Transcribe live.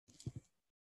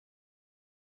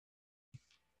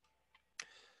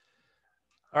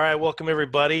All right, welcome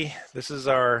everybody. This is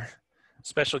our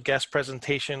special guest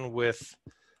presentation with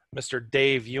Mr.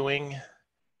 Dave Ewing.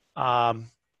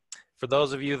 Um, for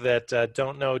those of you that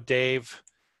don't know Dave,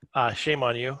 shame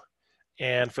on you.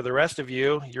 And for the rest of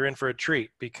you, you're in for a treat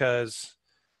because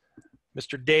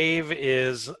Mr. Dave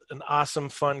is an awesome,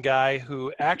 fun guy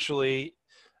who actually,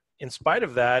 in spite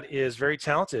of that, is very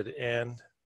talented and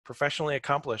professionally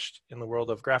accomplished in the world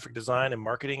of graphic design and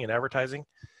marketing and advertising.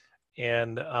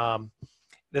 And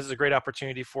this is a great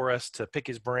opportunity for us to pick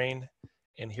his brain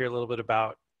and hear a little bit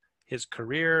about his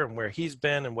career and where he's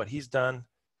been and what he's done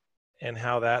and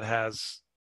how that has,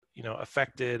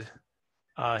 affected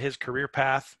his career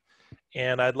path.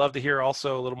 And I'd love to hear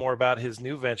also a little more about his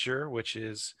new venture, which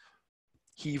is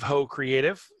Heave Ho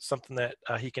Creative, something that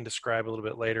he can describe a little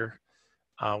bit later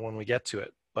when we get to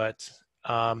it. But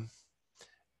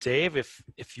Dave,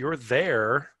 if you're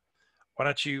there, why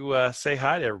don't you say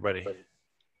hi to everybody?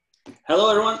 Hello,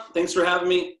 everyone. Thanks for having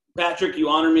me. Patrick, you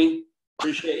honor me.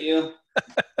 Appreciate you.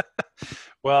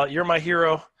 Well, you're my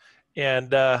hero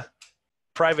and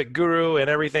private guru and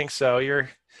everything. So you're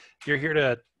here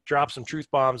to drop some truth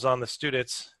bombs on the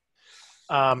students.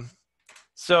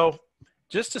 So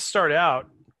just to start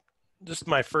out, just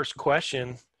my first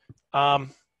question, how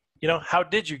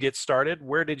did you get started?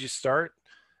 Where did you start?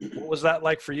 What was that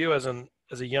like for you as a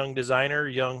young designer,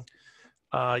 young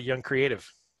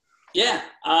creative? Yeah.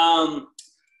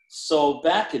 So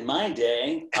back in my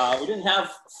day, we didn't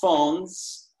have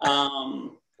phones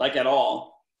like at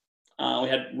all. We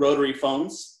had rotary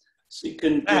phones, so you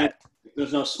couldn't.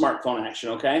 There's no smartphone action,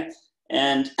 okay?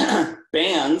 And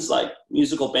bands, like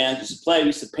musical bands, used to play. We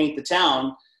used to paint the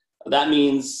town. That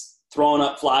means throwing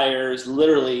up flyers,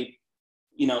 literally,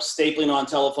 stapling on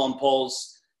telephone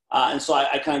poles. And so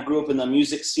I kind of grew up in the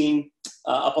music scene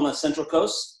up on the Central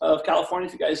Coast of California,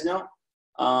 if you guys know.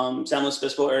 San Luis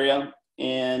Obispo area,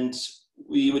 and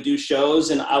we would do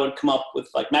shows, and I would come up with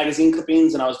like magazine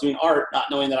clippings, and I was doing art, not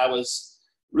knowing that I was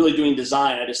really doing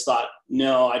design. I just thought,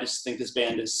 no, I just think this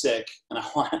band is sick, and I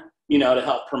want, to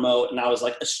help promote. And I was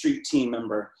like a street team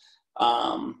member,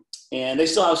 and they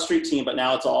still have a street team, but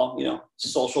now it's all,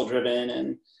 social driven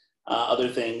and other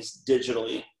things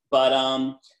digitally.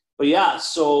 But yeah,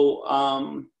 so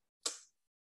I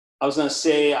was going to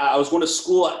say I was going to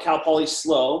school at Cal Poly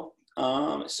SLO.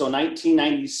 So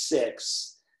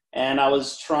 1996, and I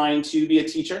was trying to be a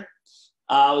teacher.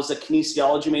 I was a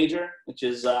kinesiology major, which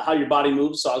is how your body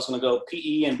moves. So I was going to go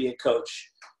PE and be a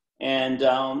coach. And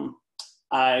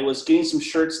I was getting some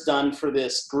shirts done for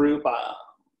this group.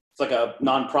 It's like a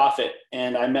nonprofit.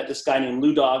 And I met this guy named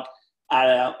Lou Dog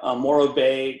at a Morro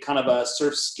Bay, kind of a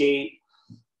surf skate.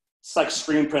 It's like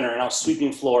screen printer. And I was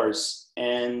sweeping floors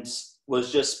and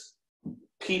was just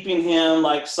peeping him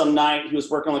like some night. He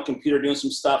was working on the computer doing some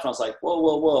stuff, and I was like,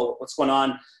 whoa, what's going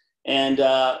on? And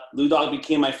Lou Dog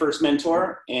became my first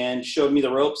mentor and showed me the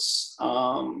ropes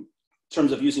in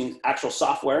terms of using actual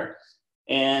software.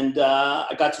 And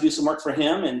I got to do some work for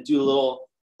him and do little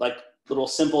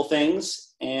simple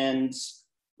things, and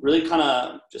really kind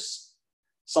of just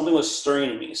something was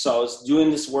stirring in me. So I was doing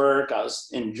this work, I was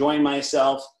enjoying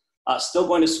myself, still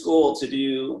going to school to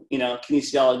do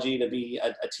kinesiology, to be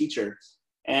a teacher.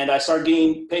 And I started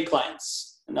getting paid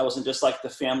clients, and that wasn't just like the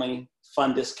family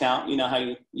fun discount,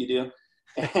 how you do.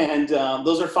 And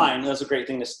those are fine. That's a great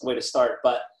way to start.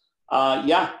 But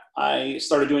I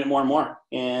started doing it more and more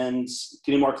and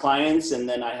getting more clients. And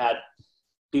then I had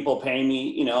people paying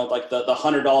me, like the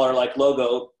 $100 like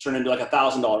logo turned into like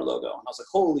 $1,000 logo. And I was like,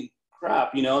 holy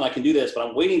crap, and I can do this. But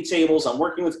I'm waiting tables, I'm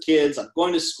working with kids, I'm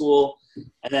going to school,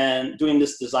 and then doing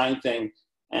this design thing.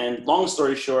 And long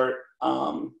story short,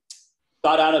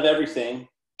 got out of everything,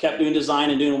 kept doing design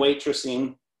and doing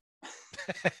waitressing.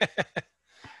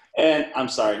 And I'm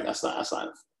sorry, it's not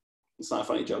a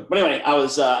funny joke. But anyway, I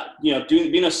was,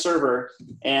 being a server,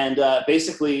 and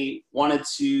basically wanted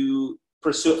to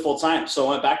pursue it full time. So I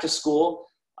went back to school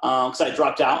because I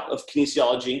dropped out of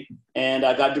kinesiology, and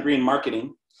I got a degree in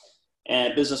marketing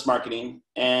and business marketing,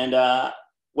 and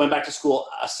went back to school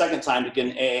a second time to get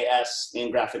an AAS in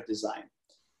graphic design.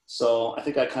 So I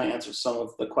think I kind of answered some of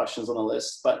the questions on the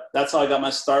list, but that's how I got my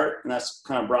start, and that's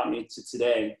kind of brought me to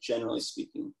today, generally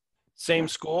speaking. Same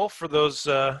school for those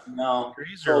no,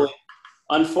 degrees? Totally.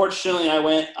 Unfortunately, I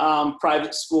went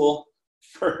private school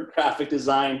for graphic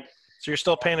design. So you're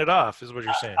still paying it off, is what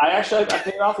you're saying? I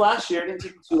paid it off last year. It didn't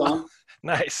take me too long.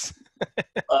 Nice.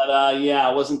 But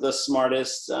it wasn't the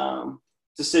smartest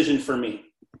decision for me.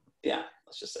 Yeah,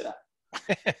 let's just say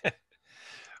that.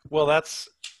 Well, that's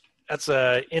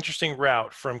a interesting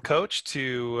route from coach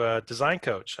to design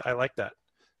coach. I like that.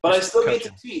 But I still get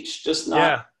to teach, just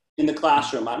not in the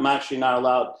classroom. I'm actually not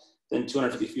allowed within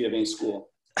 250 feet of any school.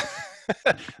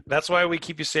 That's why we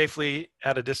keep you safely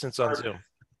at a distance on Zoom.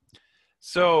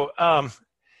 So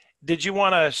did you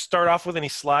want to start off with any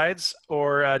slides,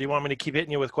 or do you want me to keep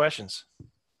hitting you with questions?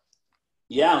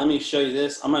 Yeah, let me show you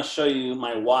this. I'm going to show you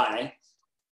my why.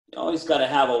 You always got to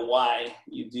have a why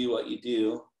you do what you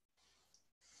do.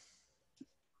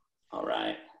 All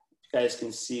right. You guys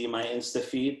can see my Insta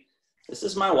feed. This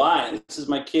is my why. This is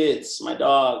my kids, my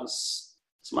dogs.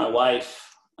 It's my wife.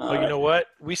 Oh, you know what?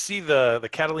 We see the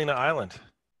Catalina Island.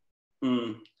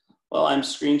 Well, I'm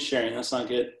screen sharing. That's not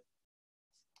good.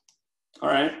 All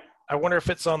right. I wonder if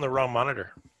it's on the wrong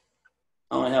monitor.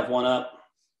 I only have one up.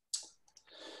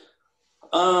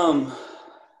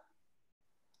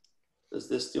 Does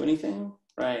this do anything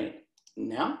right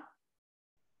now?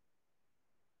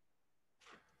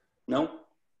 No.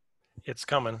 It's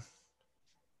coming.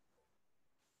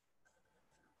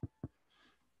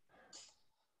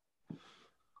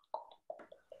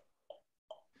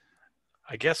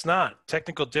 I guess not.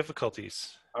 Technical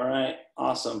difficulties. All right.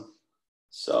 Awesome.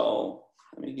 So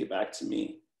let me get back to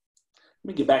me.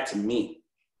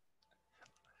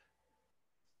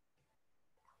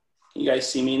 Can you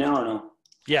guys see me now or no?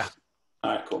 Yeah.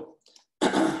 All right, cool.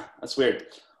 That's weird.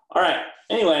 All right.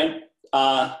 Anyway,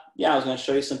 yeah, I was going to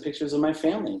show you some pictures of my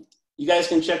family. You guys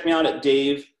can check me out at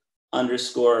Dave_Ewing_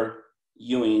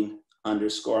 on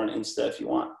Insta if you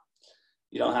want.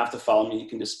 You don't have to follow me. You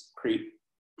can just creep.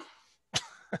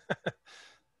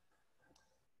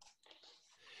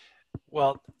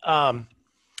 Well,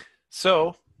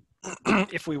 so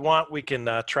if we want, we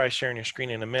can try sharing your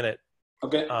screen in a minute.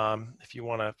 Okay. If you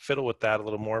want to fiddle with that a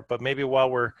little more, but maybe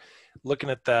while we're looking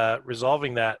at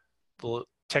resolving that little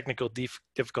technical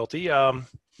difficulty,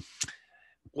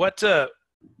 what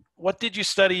did you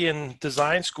study in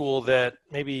design school that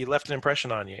maybe left an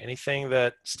impression on you? Anything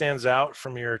that stands out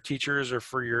from your teachers or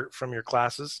from your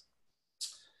classes?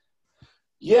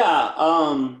 Yeah.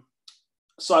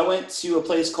 So I went to a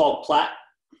place called Platt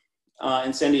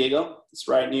in San Diego. It's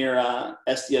right near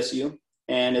SDSU,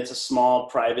 and it's a small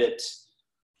private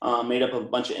made up of a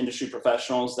bunch of industry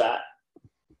professionals that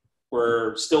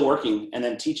were still working and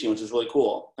then teaching, which is really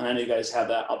cool. And I know you guys have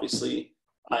that obviously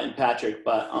in Patrick,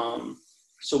 but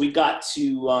so we got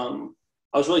to,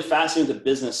 I was really fascinated with the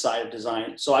business side of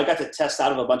design. So I got to test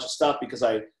out of a bunch of stuff because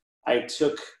I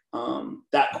took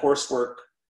that coursework.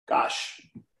 Gosh,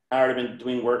 I already been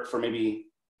doing work for maybe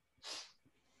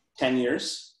 10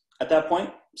 years at that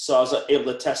point. So I was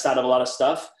able to test out of a lot of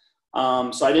stuff.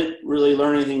 So I didn't really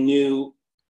learn anything new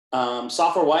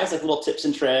software-wise, like little tips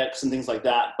and tricks and things like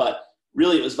that. But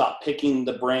really it was about picking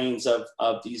the brains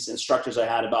of these instructors I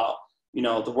had about, you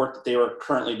know, the work that they were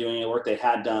currently doing, the work they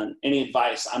had done, any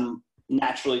advice. I'm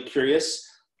naturally curious,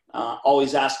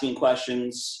 always asking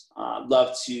questions,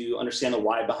 love to understand the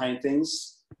why behind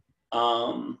things.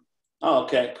 Oh,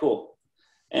 okay, cool.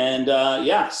 And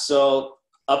yeah, so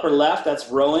upper left, that's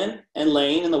Rowan and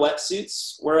Lane in the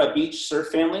wetsuits. We're a beach surf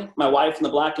family. My wife in the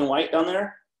black and white down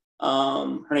there.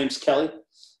 Her name's Kelly,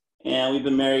 and we've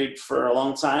been married for a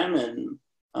long time. And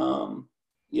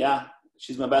yeah,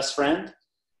 she's my best friend.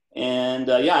 And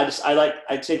yeah,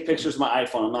 I take pictures with my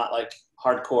iPhone. I'm not like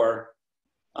hardcore,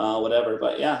 whatever.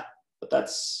 But yeah,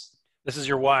 this is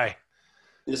your why.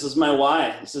 This is my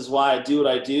why. This is why I do what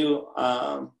I do.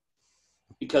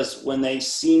 Because when they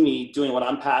see me doing what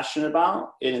I'm passionate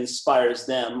about, it inspires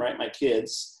them, right? My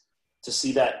kids, to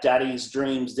see that daddy's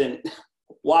dreams didn't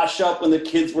wash up when the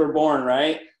kids were born,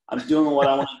 right? I'm doing what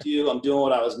I want to do. I'm doing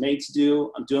what I was made to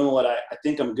do. I'm doing what I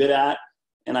think I'm good at,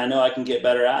 and I know I can get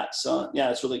better at. So yeah,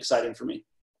 it's really exciting for me.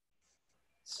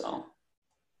 So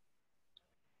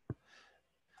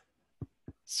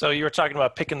you were talking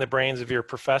about picking the brains of your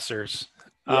professors.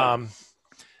 Yeah.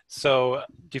 So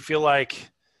do you feel like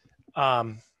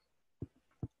they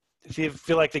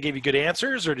gave you good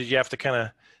answers, or did you have to kind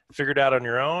of figure it out on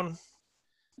your own?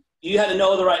 You had to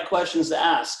know the right questions to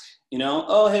ask, you know?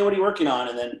 Oh, hey, what are you working on?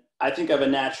 And then I think I have a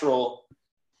natural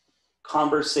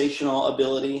conversational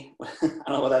ability. I don't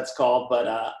know what that's called,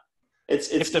 but it's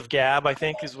gift of gab, I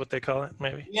think is what they call it,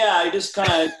 maybe. Yeah, you just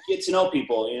kind of get to know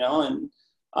people, you know, and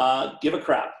give a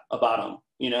crap about them.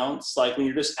 You know, it's like when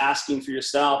you're just asking for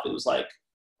yourself, it was like,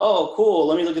 oh, cool,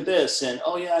 let me look at this. And,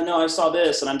 oh, yeah, no, I saw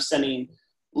this. And I'm sending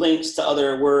links to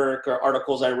other work or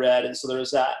articles I read. And so there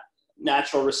was that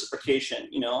natural reciprocation,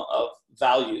 you know, of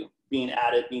value being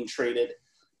added, being traded.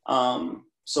 So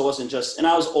it wasn't just, and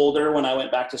I was older when I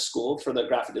went back to school for the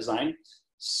graphic design.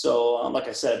 So like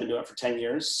I said, I've been doing it for 10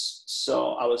 years.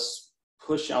 So I was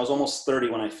almost 30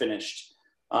 when I finished,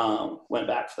 went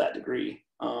back for that degree.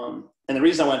 And the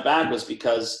reason I went back was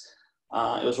because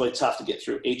It was really tough to get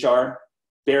through HR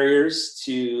barriers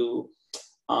to,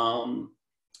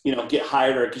 get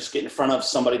hired or just get in front of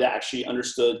somebody that actually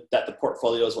understood that the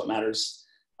portfolio is what matters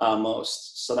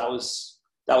most. So that was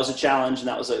a challenge, and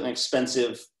that was an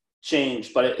expensive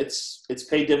change, but it's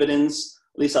paid dividends.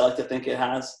 At least I like to think it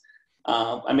has.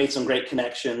 I made some great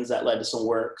connections that led to some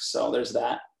work. So there's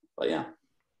that, but yeah.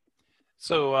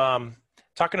 So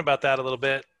talking about that a little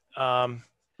bit, in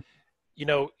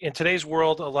today's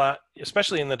world, a lot,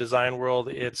 especially in the design world,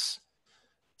 it's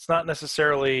not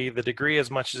necessarily the degree as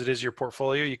much as it is your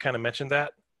portfolio. You kind of mentioned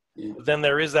that. Yeah. But then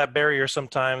there is that barrier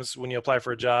sometimes when you apply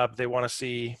for a job. They want to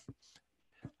see,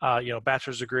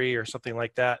 bachelor's degree or something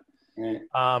like that. Right.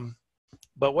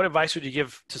 But what advice would you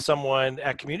give to someone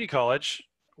at community college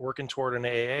working toward an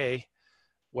AA,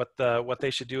 what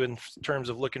they should do in terms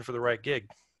of looking for the right gig?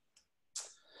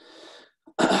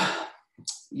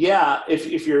 Yeah,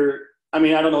 if you're, I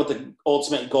don't know what the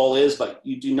ultimate goal is, but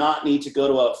you do not need to go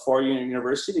to a four-year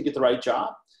university to get the right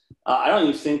job. I don't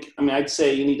even think, I'd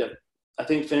say you need to, I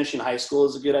think finishing high school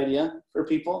is a good idea for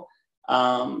people.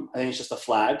 I think it's just a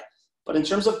flag. But in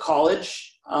terms of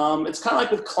college, it's kind of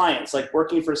like with clients, like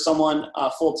working for someone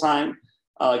full-time,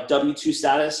 like W-2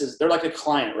 status they're like a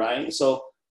client, right? So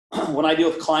when I deal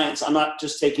with clients, I'm not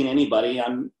just taking anybody.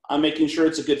 I'm making sure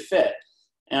it's a good fit.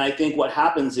 And I think what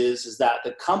happens is that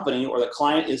the company or the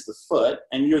client is the foot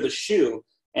and you're the shoe.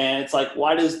 And it's like,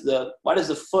 why does the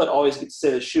foot always get to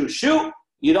say the shoe? Shoe,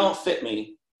 you don't fit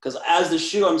me. Because as the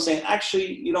shoe, I'm saying,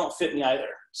 actually, you don't fit me either.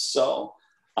 So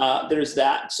there's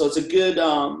that. So it's a good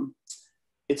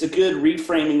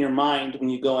reframe in your mind when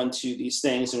you go into these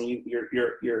things and you're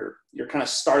kind of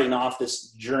starting off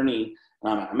this journey.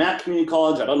 I'm at community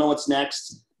college. I don't know what's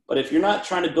next. But if you're not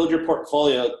trying to build your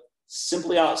portfolio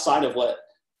simply outside of what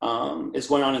is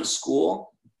going on in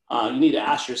school, you need to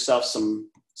ask yourself some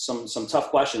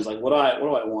tough questions like, what do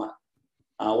I want?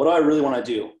 What do I really want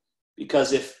to do?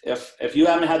 Because if you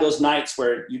haven't had those nights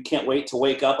where you can't wait to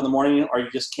wake up in the morning, or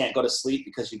you just can't go to sleep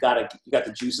because you got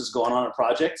the juices going on a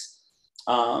project,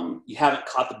 you haven't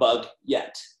caught the bug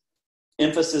yet.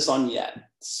 Emphasis on yet.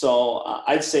 So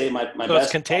I'd say my so best.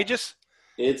 It's contagious.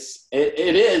 It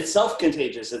is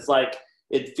self-contagious. It's like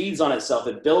it feeds on itself.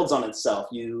 It builds on itself.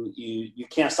 You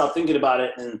can't stop thinking about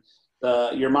it, and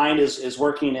your mind is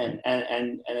working, and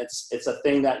it's a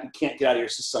thing that you can't get out of your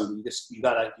system. You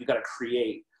gotta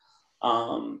create.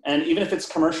 And even if it's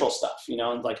commercial stuff,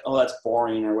 and like, oh, that's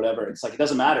boring or whatever. It's like, it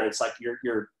doesn't matter. It's like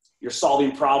you're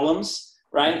solving problems,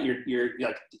 right? You're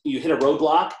like, you hit a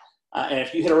roadblock, and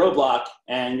if you hit a roadblock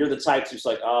and you're the type who's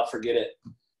like, oh, forget it.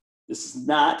 This is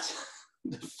not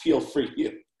the field for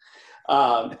you.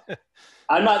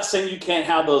 I'm not saying you can't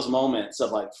have those moments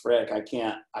of like, frick,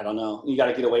 I don't know. You got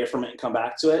to get away from it and come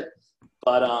back to it.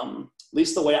 But at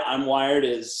least the way I'm wired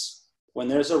is, when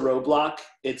there's a roadblock,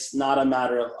 it's not a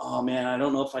matter of, oh man, I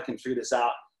don't know if I can figure this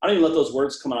out. I don't even let those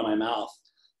words come out of my mouth.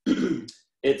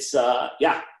 It's,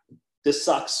 this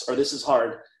sucks, or this is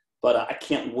hard, but I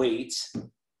can't wait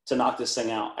to knock this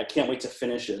thing out. I can't wait to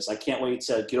finish this. I can't wait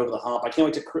to get over the hump. I can't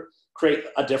wait to create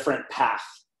a different path.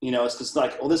 It's just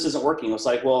like, well, this isn't working. It's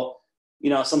like, well,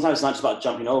 sometimes it's not just about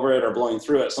jumping over it or blowing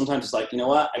through it. Sometimes it's like, you know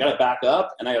what, I got to back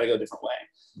up and I got to go a different way.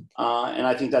 And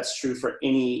I think that's true for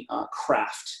any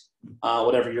craft.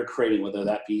 Whatever you're creating, whether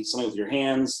that be something with your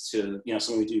hands to,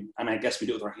 something we do. I guess we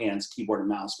do it with our hands, keyboard and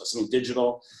mouse, but something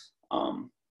digital.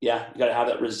 You got to have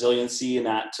that resiliency and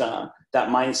that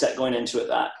mindset going into it,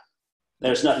 that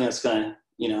there's nothing that's going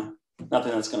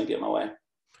to get in my way.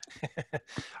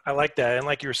 I like that. And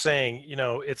like you were saying,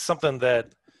 it's something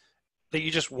that you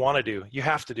just want to do. You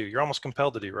have to do. You're almost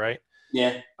compelled to do, right?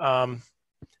 Yeah.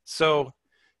 So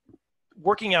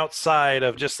working outside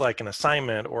of just like an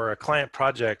assignment or a client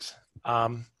project,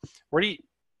 where do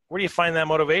you find that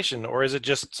motivation? Or is it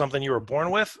just something you were born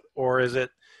with? Or is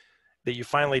it that you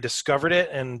finally discovered it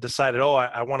and decided, oh,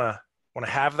 I want to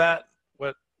have that?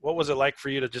 What was it like for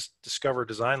you to just discover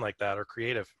design like that, or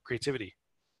creativity?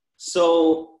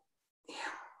 So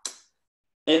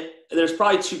there's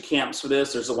probably two camps for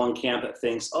this. There's the one camp that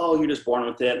thinks, oh, you're just born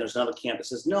with it. And there's another camp that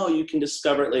says, no, you can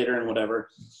discover it later and whatever.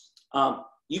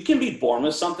 You can be born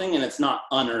with something and it's not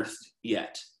unearthed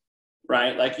yet,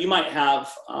 right? Like you might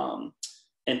have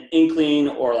an inkling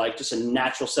or like just a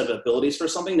natural set of abilities for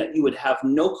something that you would have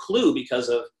no clue because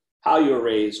of how you were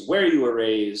raised, where you were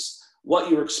raised, what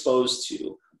you were exposed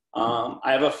to.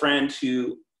 I have a friend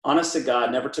who, honest to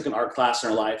God, never took an art class in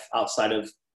her life outside of,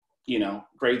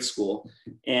 grade school.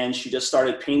 And she just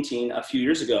started painting a few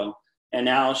years ago. And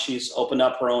now she's opened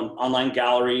up her own online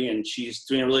gallery and she's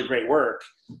doing really great work.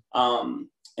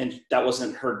 And that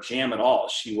wasn't her jam at all.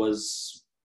 She was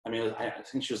I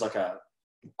think she was like a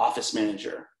office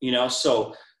manager,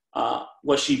 so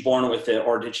was she born with it,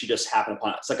 or did she just happen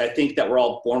upon it? It's like, I think that we're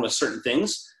all born with certain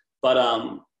things, but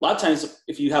a lot of times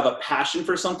if you have a passion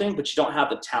for something, but you don't have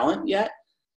the talent yet,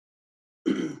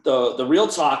 the real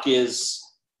talk is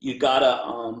you gotta,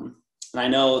 and I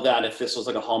know that if this was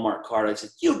like a Hallmark card, I'd say,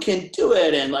 you can do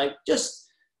it. And like, just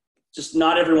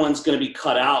not everyone's going to be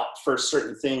cut out for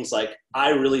certain things. Like,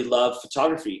 I really love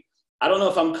photography. I don't know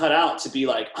if I'm cut out to be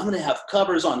like, I'm going to have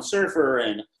covers on Surfer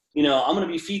and, I'm going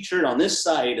to be featured on this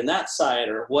site and that site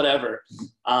or whatever.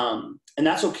 And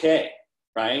that's okay.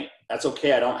 Right. That's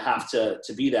okay. I don't have to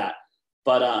be that.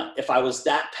 But if I was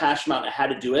that passionate and I had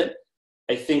to do it,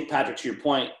 I think, Patrick, to your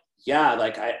point, yeah,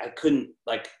 like I couldn't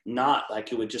like not,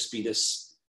 like it would just be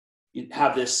this, you'd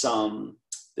have this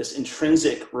this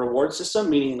intrinsic reward system,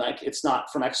 meaning like it's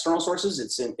not from external sources,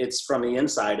 it's from the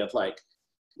inside of like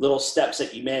little steps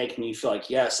that you make, and you feel like,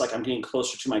 yes, like I'm getting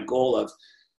closer to my goal of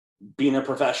being a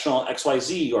professional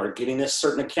XYZ, or getting this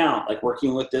certain account, like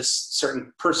working with this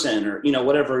certain person, or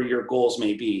whatever your goals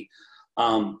may be.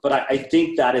 But I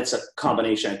think that it's a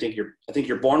combination. I think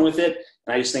you're born with it,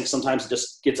 and I just think sometimes it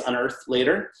just gets unearthed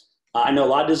later. I know a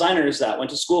lot of designers that went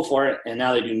to school for it, and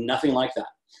now they do nothing like that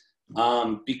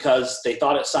because they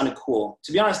thought it sounded cool.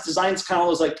 To be honest, design's kind of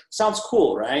was like, sounds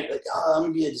cool, right? Like, oh, I'm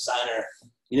gonna be a designer.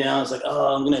 It's like,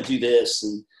 oh, I'm gonna do this,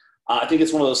 and I think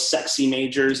it's one of those sexy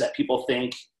majors that people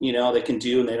think they can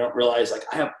do, and they don't realize, like,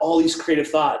 I have all these creative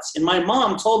thoughts, and my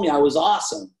mom told me I was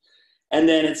awesome. And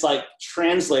then it's like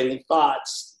translating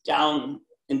thoughts down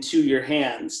into your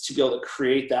hands to be able to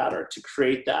create that, or to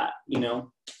create that,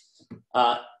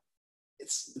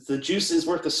 it's the juice is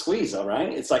worth the squeeze, though, right?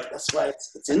 It's like, that's why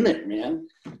it's in there, man.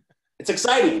 It's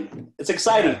exciting. It's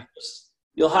exciting. Yeah.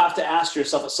 You'll have to ask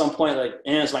yourself at some point, like,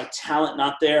 man, is my talent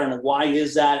not there? And why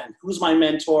is that? And who's my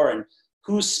mentor? And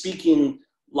who's speaking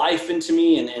life into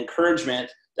me and encouragement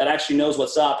that actually knows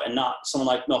what's up, and not someone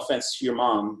like, no offense to your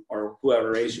mom or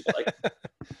whoever raised you, like,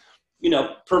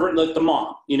 pervert, like the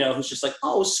mom, who's just like,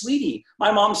 oh, sweetie.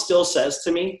 My mom still says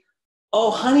to me,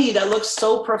 oh, honey, that looks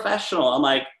so professional. I'm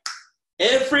like,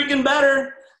 it freaking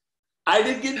better. I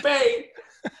did get paid.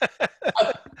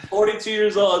 I'm 42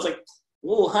 years old. I was like,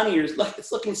 whoa, honey,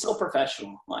 it's looking so professional.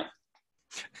 I'm like,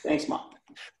 thanks, Mom.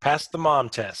 Pass the mom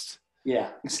test. Yeah,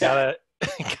 exactly.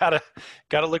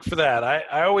 Gotta look for that.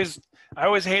 I always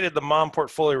hated the mom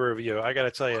portfolio review. I gotta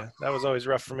tell you, that was always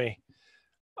rough for me.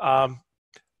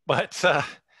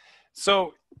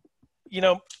 So,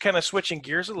 kind of switching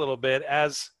gears a little bit,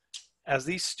 as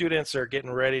these students are getting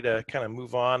ready to kind of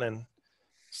move on and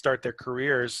start their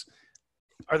careers,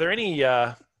 are there any,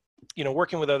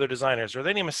 working with other designers, are there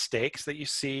any mistakes that you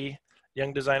see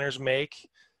young designers make,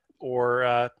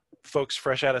 or folks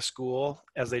fresh out of school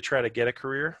as they try to get a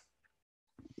career?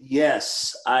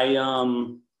 Yes,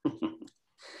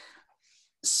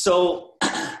 so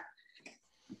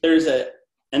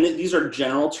and these are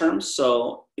general terms.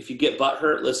 So if you get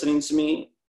butthurt listening to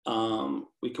me,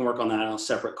 we can work on that on a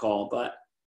separate call, but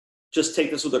just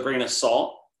take this with a grain of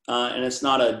salt. And it's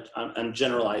not I'm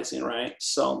generalizing, right?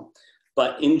 So,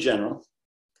 but in general,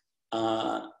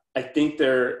 I think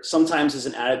there sometimes is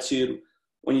an attitude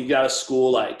when you get out of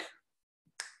school, like,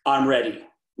 I'm ready,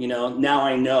 now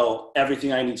I know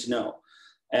everything I need to know.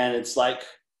 And it's like,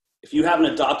 if you haven't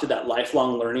adopted that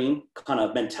lifelong learning kind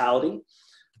of mentality,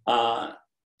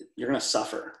 you're going to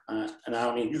suffer. And I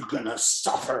don't mean you're going to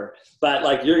suffer, but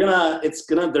like, there's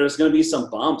going to be some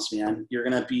bumps, man. You're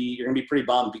going to be pretty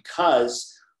bummed,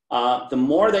 because the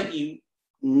more that you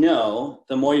know,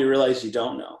 the more you realize you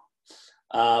don't know,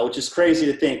 which is crazy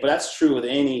to think, but that's true with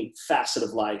any facet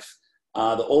of life.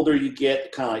 The older you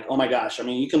get, kind of like, oh my gosh, I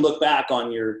mean, you can look back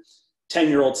on your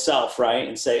 10-year-old self, right,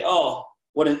 and say, oh,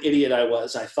 what an idiot I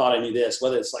was. I thought I knew this,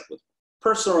 whether it's like with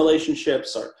personal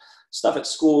relationships or stuff at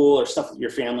school or stuff with your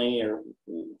family, or,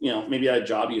 maybe a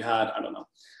job you had, I don't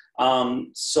know.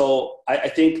 So I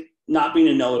think not being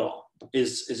a know-it-all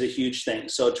is a huge thing.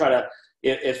 So try to,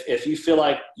 if you feel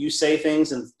like you say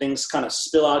things and things kind of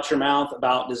spill out your mouth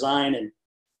about design and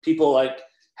people like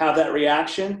have that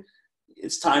reaction,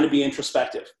 it's time to be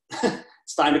introspective.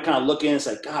 It's time to kind of look in and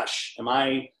say, gosh, am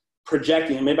I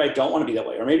projecting? And maybe I don't want to be that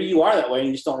way. Or maybe you are that way and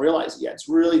you just don't realize it yet. It's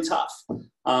really tough.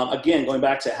 Again, going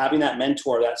back to having that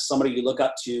mentor, that's somebody you look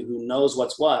up to who knows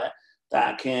what's what,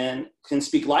 that can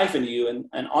speak life into you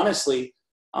and honestly,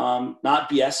 not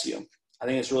BS you. I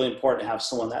think it's really important to have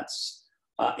someone that's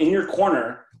in your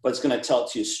corner, but it's going to tell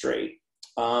it to you straight.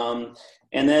 And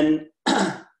then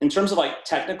in terms of like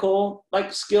technical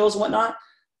like skills and whatnot,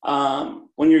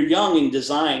 when you're young in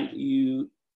design, you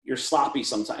you're sloppy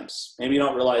sometimes. Maybe you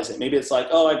don't realize it. Maybe it's like,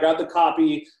 oh, I grabbed the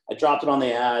copy, I dropped it on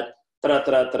the ad,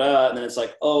 and then it's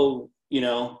like, oh,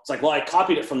 it's like, well, I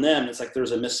copied it from them. It's like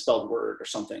there's a misspelled word or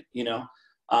something,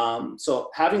 So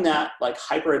having that like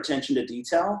hyper attention to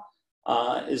detail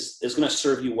is going to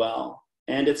serve you well.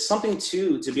 And it's something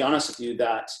too, to be honest with you,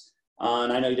 that,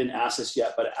 and I know you didn't ask this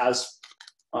yet, but as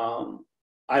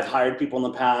I've hired people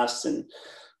in the past and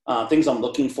things I'm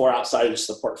looking for outside of just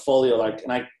the portfolio,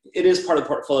 it is part of the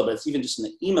portfolio, but it's even just in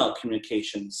the email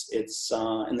communications. It's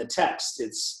in the text.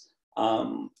 It's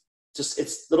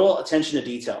it's little attention to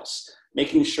details,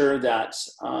 making sure that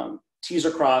T's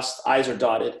are crossed, I's are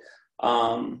dotted.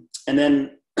 And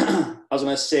then I was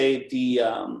going to say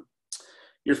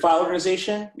your file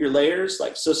organization, your layers,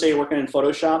 so say you're working in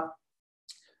Photoshop.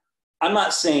 I'm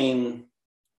not saying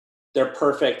they're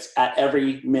perfect at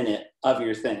every minute of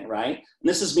your thing, right? And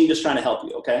this is me just trying to help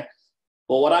you, okay?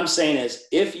 Well, what I'm saying is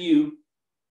if you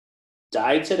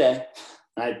died today,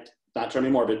 I'm not trying to be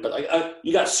morbid, but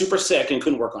you got super sick and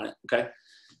couldn't work on it, okay?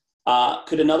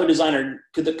 Could another designer,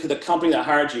 could the company that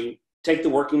hired you take the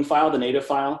working file, the native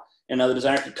file, and another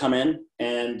designer could come in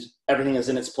and everything is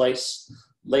in its place?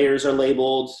 Layers are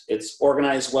labeled, it's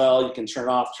organized well, you can turn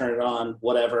it off, turn it on,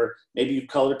 whatever. Maybe you've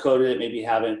color coded it, maybe you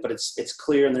haven't, but it's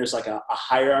clear and there's like a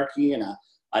hierarchy and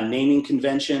a naming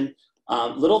convention.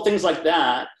 Little things like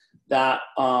that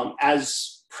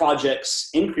as projects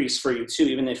increase for you too,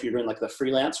 even if you're doing like the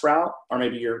freelance route or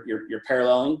maybe you're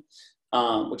paralleling,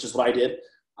 which is what I did,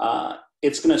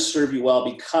 it's going to serve you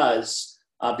well because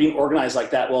being organized like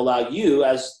that will allow you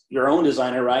as your own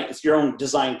designer, right? It's your own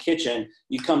design kitchen.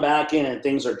 You come back in and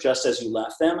things are just as you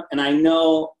left them. And I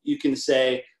know you can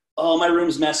say, oh, my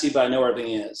room's messy, but I know where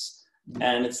everything is.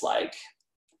 And it's like,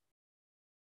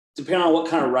 depending on what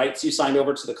kind of rights you signed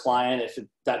over to the client,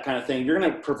 that kind of thing, you're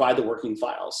going to provide the working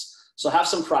files. So have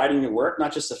some pride in your work,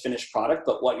 not just the finished product,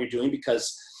 but what you're doing,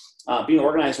 because being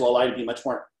organized will allow you to be much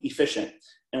more efficient.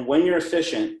 And when you're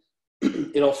efficient,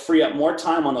 it'll free up more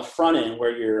time on the front end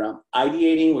where you're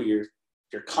ideating, where you're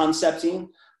concepting,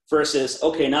 versus,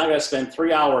 okay, now I got to spend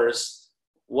 3 hours.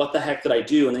 What the heck did I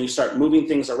do? And then you start moving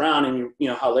things around, and you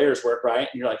know how layers work, right?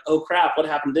 And you're like, oh crap, what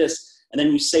happened to this? And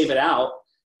then you save it out,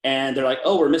 and they're like,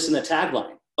 oh, we're missing the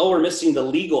tagline. Oh, we're missing the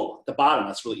legal at the bottom.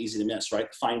 That's really easy to miss, right?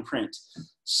 The fine print.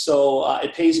 So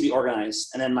it pays to be organized.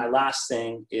 And then my last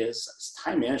thing is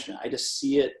time management. I just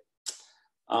see it.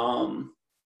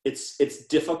 It's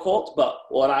difficult, but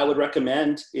what I would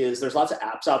recommend is there's lots of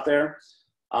apps out there.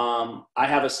 I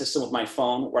have a system with my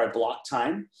phone where I block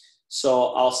time. So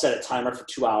I'll set a timer for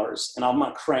 2 hours and I'm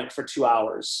going to crank for 2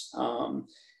 hours.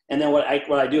 And then what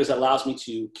I do is it allows me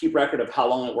to keep record of how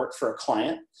long I worked for a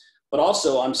client, but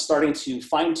also I'm starting to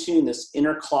fine tune this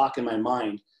inner clock in my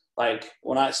mind. Like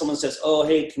when someone says, oh,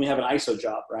 hey, can we have an ISO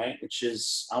job, right? Which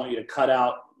is, I want you to cut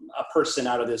out a person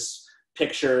out of this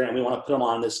picture and we want to put them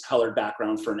on this colored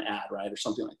background for an ad, right? Or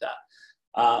something like that.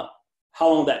 How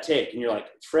long will that take? And you're like,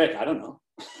 frick, I don't know,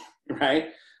 right?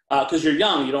 Because you're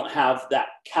young, you don't have that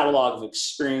catalog of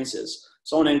experiences.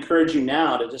 So I want to encourage you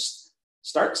now to just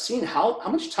start seeing how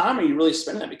much time are you really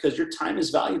spending on it, because your time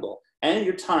is valuable and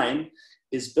your time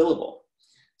is billable.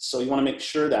 So you want to make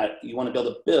sure that you want to build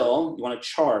a bill, you want to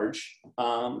charge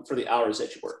for the hours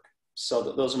that you work. So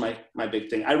those are my big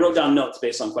thing. I wrote down notes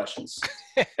based on questions.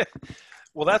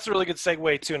 Well, that's a really good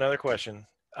segue to another question,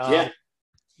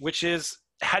 which is,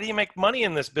 how do you make money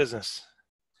in this business?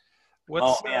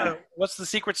 What's the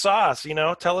secret sauce?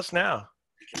 Tell us now.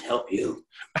 I can help you.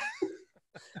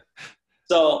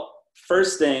 So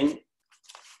first thing,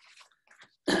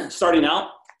 starting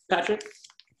out, Patrick?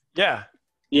 Yeah,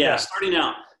 starting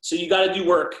out. So you got to do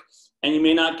work, and you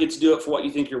may not get to do it for what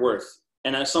you think you're worth.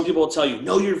 And some people will tell you,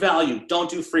 know your value, don't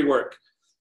do free work.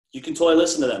 You can totally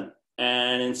listen to them.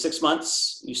 And in 6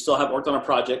 months, you still haven't worked on a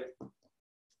project,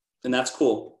 then that's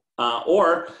cool.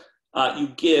 Or you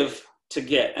give to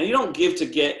get. And you don't give to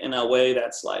get in a way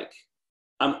that's like,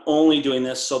 I'm only doing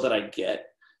this so that I get.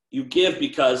 You give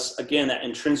because, again, that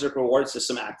intrinsic reward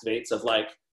system activates of like,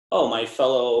 oh, my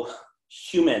fellow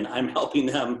human, I'm helping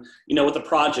them, with a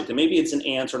project. And maybe it's an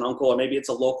aunt or an uncle, or maybe it's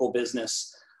a local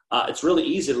business. It's really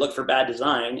easy to look for bad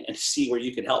design and see where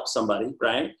you could help somebody,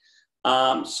 right?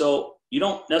 So you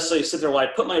don't necessarily sit there, well, I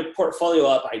put my portfolio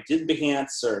up, I did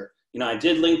Behance, or, I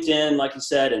did LinkedIn, like you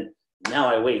said, and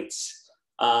now I wait.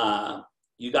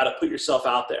 You got to put yourself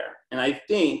out there. And I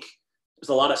think there's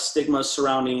a lot of stigma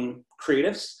surrounding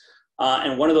creatives.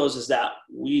 And one of those is that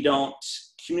we don't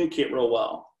communicate real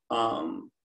well.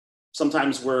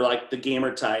 Sometimes we're like the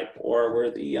gamer type, or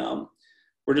we're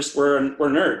we're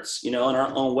nerds, in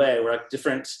our own way. We're a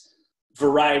different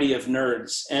variety of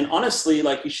nerds. And honestly,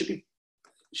 like, you should be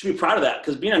You should be proud of that,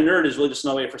 because being a nerd is really just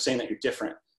another way for saying that you're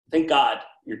different. Thank God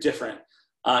you're different.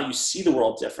 You see the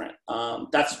world different.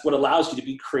 That's what allows you to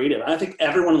be creative. And I think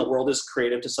everyone in the world is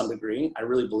creative to some degree. I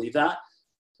really believe that.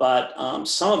 But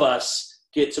some of us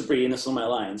get to breathe, and this is one of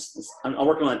my lines. I'm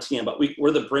working on a TM, but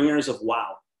we're the bringers of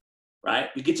wow, right?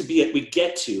 We get to be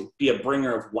a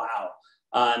bringer of wow.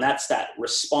 And that's that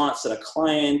response that a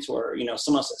client or,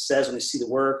 someone else that says when they see the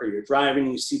work, or you're driving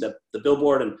and you see the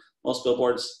billboard, and most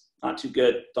billboards, not too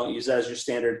good. Don't use that as your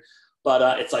standard.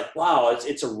 But it's like, wow,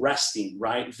 it's arresting,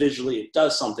 right? Visually, it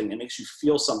does something. It makes you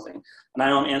feel something. And I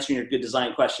know I'm answering your good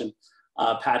design question,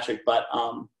 Patrick, but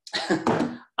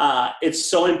it's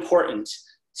so important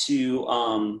to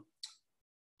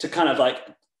kind of like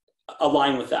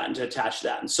align with that and to attach to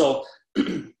that. And so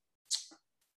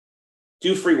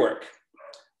do free work.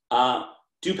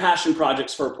 Do passion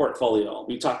projects for a portfolio.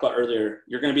 We talked about earlier,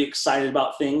 you're going to be excited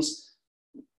about things.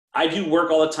 I do work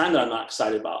all the time that I'm not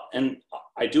excited about, and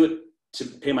I do it to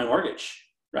pay my mortgage,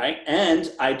 right?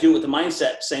 And I do it with the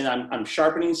mindset saying that I'm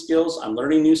sharpening skills, I'm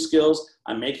learning new skills,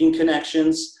 I'm making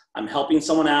connections, I'm helping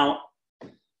someone out.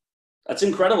 That's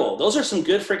incredible. Those are some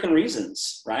good freaking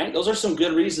reasons, right? Those are some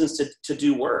good reasons to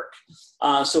do work.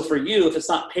 So for you, if it's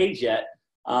not paid yet,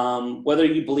 whether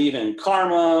you believe in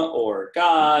karma or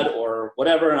God or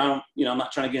whatever, and I'm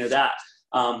not trying to get into that.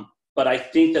 But I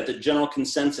think that the general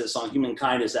consensus on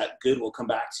humankind is that good will come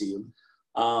back to you.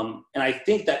 And I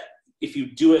think that if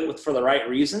you do it for the right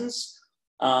reasons,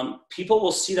 people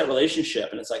will see that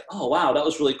relationship, and it's like, oh, wow, that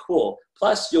was really cool.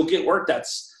 Plus, you'll get work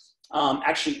that's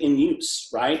actually in use,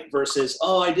 right? Versus,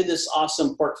 oh, I did this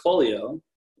awesome portfolio,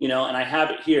 and I have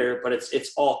it here, but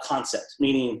it's all concept,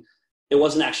 meaning it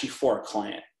wasn't actually for a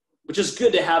client, which is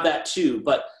good to have that too.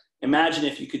 But imagine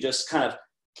if you could just kind of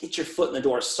get your foot in the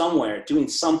door somewhere, doing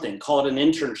something, call it an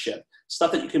internship,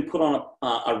 stuff that you can put on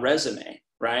a resume,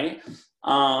 right?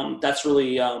 That's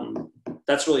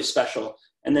really special.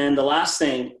 And then the last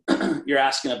thing you're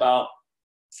asking about,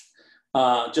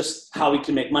 just how we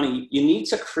can make money. You need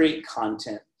to create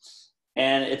content,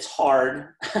 and it's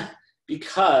hard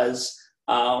because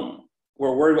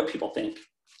we're worried what people think,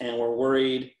 and we're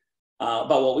worried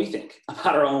about what we think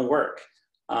about our own work.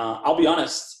 I'll be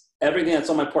honest. Everything that's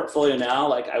on my portfolio now,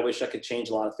 like, I wish I could change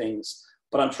a lot of things,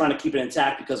 but I'm trying to keep it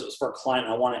intact because it was for a client.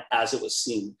 And I want it as it was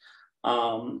seen.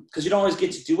 Because you don't always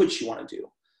get to do what you want to do.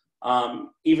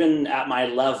 Even at my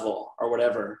level or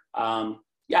whatever.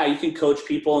 Yeah, you can coach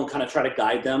people and kind of try to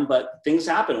guide them, but things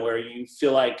happen where you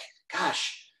feel like,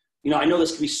 gosh, I know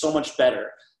this could be so much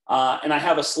better. And I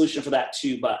have a solution for that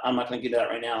too, but I'm not going to get to that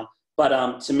right now.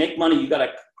 But to make money, you got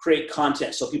to create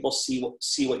content so people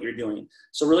see what you're doing.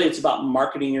 So really, it's about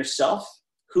marketing yourself.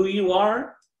 Who you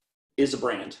are is a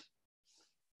brand.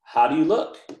 How do you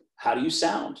look? How do you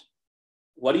sound?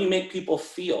 What do you make people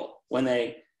feel when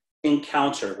they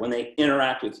encounter, when they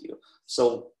interact with you?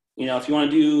 So, if you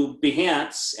want to do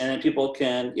Behance and then people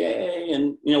can, yay,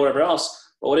 and, whatever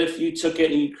else, but what if you took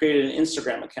it and you created an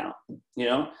Instagram account,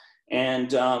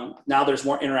 and now there's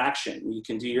more interaction. You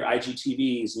can do your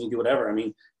IGTVs and you do whatever. I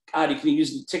mean, God, you can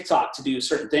use TikTok to do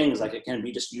certain things. Like, it can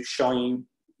be just you showing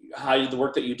you the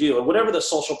work that you do, or whatever the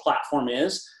social platform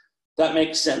is that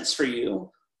makes sense for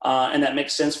you. And that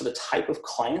makes sense for the type of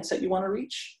clients that you want to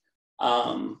reach.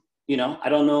 I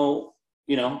don't know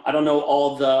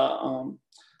all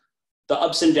the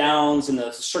ups and downs and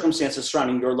the circumstances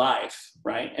surrounding your life,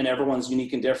 right? And everyone's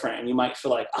unique and different. And you might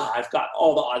feel like, I've got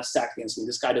all the odds stacked against me.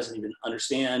 This guy doesn't even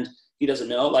understand. He doesn't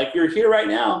know. Like, you're here right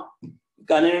now. You've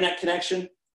got an internet connection.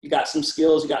 You got some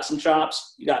skills. You got some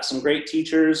chops. You got some great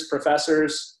teachers,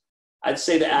 professors. I'd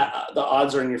say that the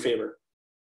odds are in your favor.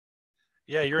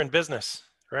 Yeah, you're in business,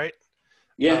 right?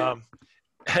 Yeah.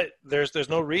 There's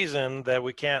no reason that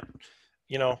we can't,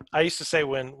 I used to say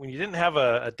when you didn't have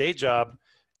a day job,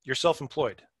 you're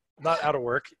self-employed, not out of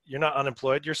work. You're not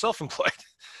unemployed. You're self-employed.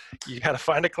 You got to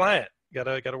find a client. You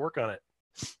got to work on it.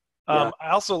 I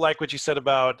also like what you said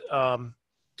about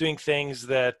doing things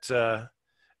that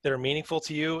are meaningful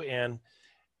to you. And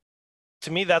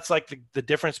to me, that's like the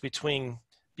difference between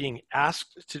being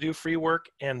asked to do free work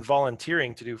and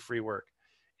volunteering to do free work.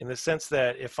 In the sense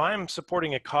that if I'm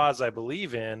supporting a cause I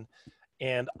believe in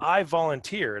and I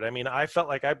volunteered, I felt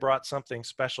like I brought something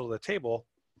special to the table,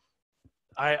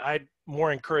 I'm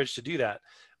more encouraged to do that.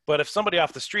 But if somebody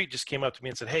off the street just came up to me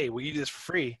and said, hey, will you do this for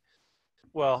free?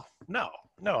 Well, no,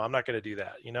 I'm not going to do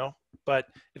that, But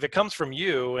if it comes from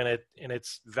you and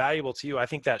it's valuable to you, I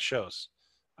think that shows.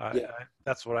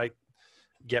 That's what I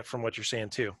get from what you're saying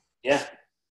too. Yeah.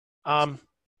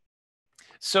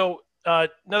 So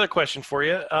another question for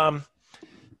you. How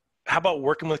about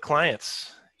working with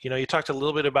clients? You talked a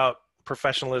little bit about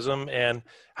professionalism and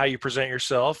how you present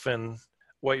yourself and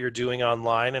what you're doing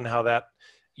online and how that,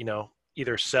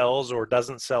 either sells or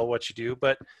doesn't sell what you do.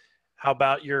 But how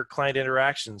about your client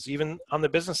interactions, even on the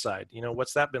business side?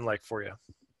 What's that been like for you?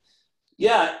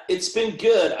 Yeah, it's been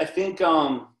good. I think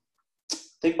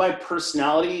my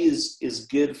personality is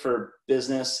good for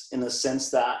business in the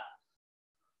sense that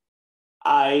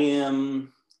I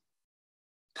am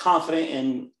confident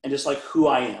in just like who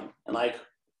I am and like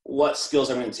what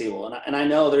skills I bring to the table. And I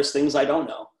know there's things I don't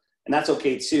know, and that's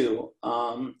okay too.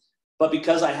 But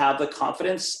because I have the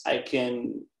confidence, I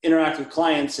can interact with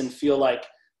clients and feel like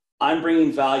I'm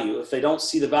bringing value. If they don't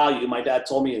see the value, my dad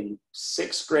told me in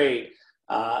 6th grade,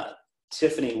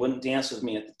 Tiffany wouldn't dance with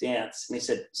me at the dance. And he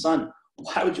said, son,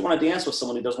 why would you want to dance with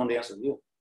someone who doesn't want to dance with you?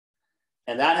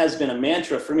 And that has been a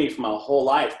mantra for me for my whole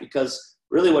life, because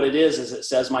really what it is it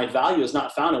says my value is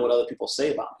not found in what other people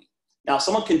say about me. Now,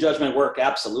 someone can judge my work,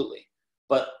 absolutely.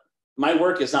 But my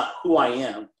work is not who I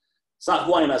am. It's not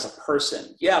who I am as a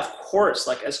person. Yeah, of course,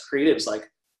 like as creatives, like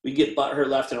we get butthurt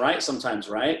left and right sometimes,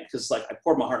 right? Because like I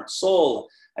poured my heart and soul.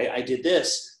 I did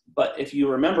this. But if you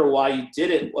remember why you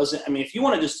did it, if you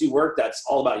want to just do work that's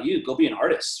all about you, go be an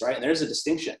artist, right? And there's a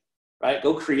distinction, right?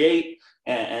 Go create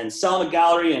and sell in a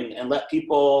gallery and let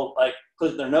people like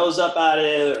put their nose up at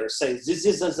it or say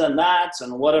this and that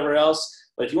and whatever else.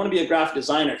 But if you want to be a graphic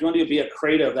designer, if you want to be a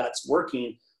creative that's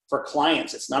working for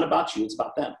clients, it's not about you, it's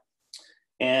about them.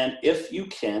 And if you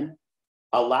can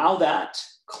allow that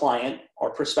client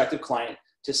or prospective client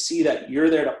to see that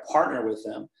you're there to partner with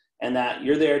them and that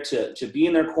you're there to be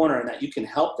in their corner and that you can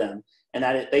help them and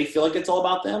that they feel like it's all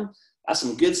about them, that's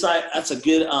a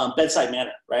good bedside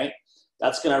manner, right?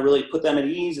 That's going to really put them at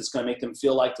ease. It's going to make them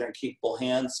feel like they're in capable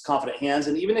hands, confident hands.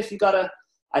 And even if you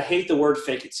I hate the word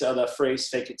fake it, so the phrase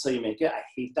fake it till you make it. I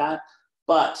hate that.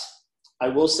 But I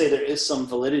will say there is some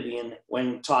validity in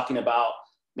when talking about,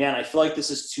 man, I feel like this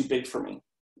is too big for me.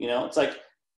 It's like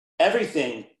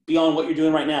everything beyond what you're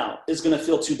doing right now is going to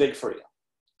feel too big for you.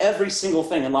 Every single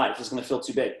thing in life is going to feel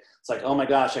too big. It's like, oh my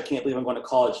gosh, I can't believe I'm going to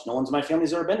college. No one's in my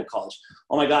family's ever been to college.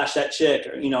 Oh my gosh, that chick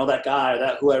or, that guy or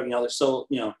that whoever, they're so,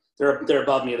 they're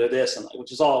above me, they're this, and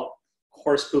which is all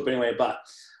horse poop anyway. But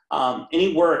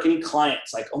any work, any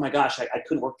clients, like, oh my gosh, I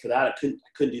couldn't work for that. I couldn't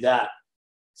do that.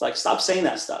 It's like, stop saying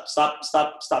that stuff.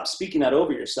 Stop speaking that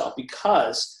over yourself,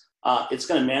 because it's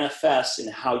going to manifest in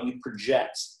how you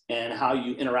project and how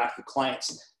you interact with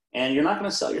clients. And you're not going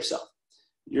to sell yourself.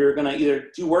 You're going to either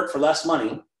do work for less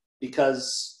money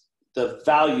because the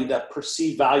value, that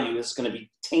perceived value, is going to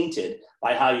be tainted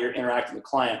by how you're interacting with the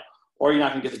client, or you're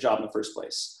not going to get the job in the first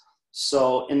place.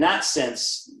 So in that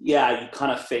sense, yeah, you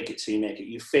kind of fake it till you make it.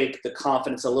 You fake the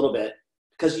confidence a little bit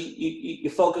because you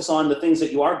focus on the things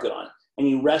that you are good on and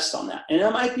you rest on that. And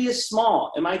it might be a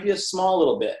small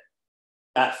little bit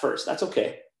at first. That's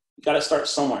okay. You got to start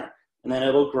somewhere, and then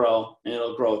it'll grow, and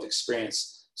it'll grow with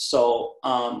experience. So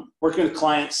working with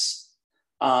clients,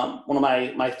 one of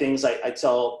my things I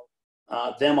tell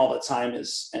them all the time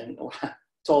is, and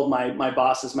told my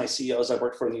bosses, my CEOs I've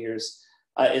worked for in the years,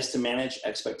 is to manage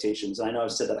expectations. And I know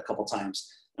I've said that a couple times.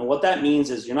 And what that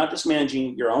means is you're not just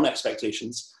managing your own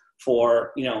expectations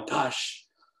for,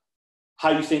 how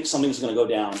you think something's going to go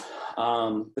down,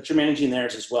 but you're managing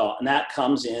theirs as well. And that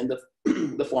comes in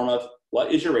the form of,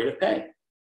 what is your rate of pay?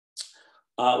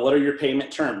 What are your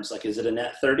payment terms? Like, is it a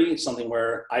net 30, something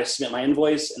where I submit my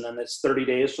invoice and then it's 30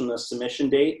 days from the submission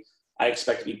date, I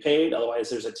expect to be paid. Otherwise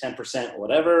there's a 10% or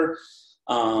whatever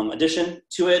addition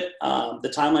to it.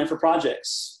 The timeline for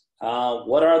projects.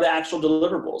 What are the actual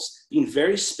deliverables? Being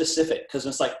very specific, because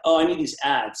it's like, oh, I need these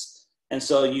ads. And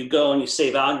so you go and you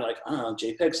save out and you're like, oh,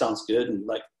 JPEG sounds good. And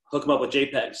like hook them up with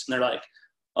JPEGs. And they're like,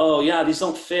 oh yeah, these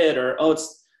don't fit. Or, oh,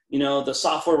 it's, the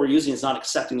software we're using is not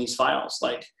accepting these files.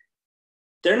 Like,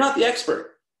 they're not the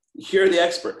expert. You're the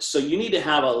expert. So you need to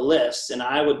have a list, and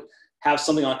I would have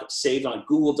something like saved on a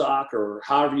Google Doc or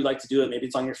however you like to do it. Maybe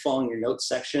it's on your phone, your notes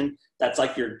section. That's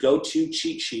like your go-to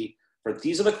cheat sheet for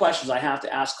these are the questions I have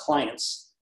to ask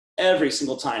clients every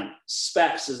single time.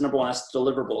 Specs is number one. That's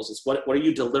deliverables. It's what are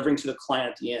you delivering to the client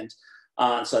at the end?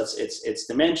 So it's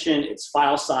dimension, it's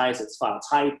file size, it's file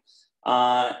type.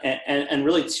 And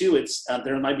really too, it's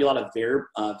there might be a lot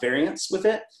of variance with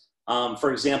it.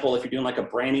 For example, if you're doing like a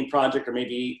branding project, or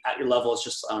maybe at your level, it's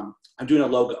just, I'm doing a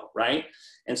logo, right?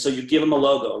 And so you give them a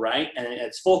logo, right? And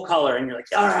it's full color and you're like,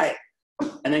 all right.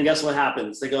 And then guess what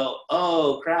happens? They go,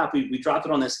 oh crap, we dropped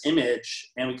it on this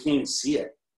image and we can't even see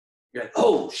it. You're like,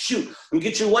 oh shoot, let me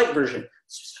get you a white version,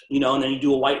 and then you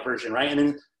do a white version, right? And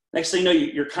then next thing you know,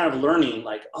 you're kind of learning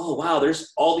like, oh wow,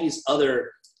 there's all these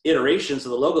other iterations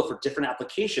of the logo for different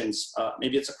applications.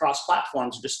 Maybe it's across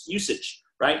platforms, just usage,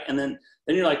 right? And then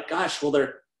you're like, gosh, well,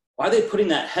 why are they putting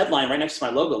that headline right next to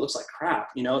my logo? It looks like crap.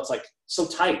 You know, it's like so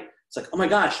tight. It's like, oh my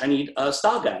gosh, I need a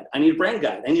style guide. I need a brand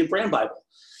guide. I need a brand Bible.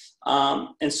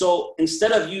 And so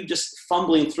instead of you just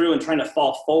fumbling through and trying to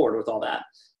fall forward with all that,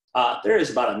 there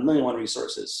is about 1,000,001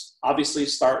 resources. Obviously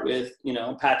start with, you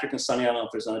know, Patrick and Sunny. I don't know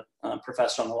if there's a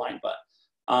professor on the line, but,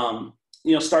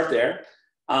 you know, start there.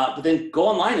 But then go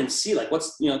online and see like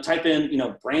type in, you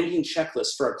know, branding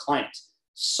checklist for a client.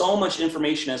 So much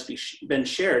information has been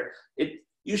shared.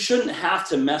 You shouldn't have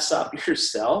to mess up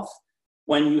yourself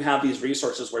when you have these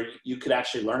resources where you could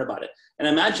actually learn about it. And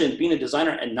imagine being a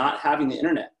designer and not having the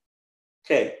internet.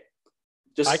 Okay.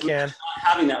 Just not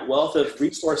having that wealth of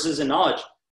resources and knowledge.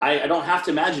 I don't have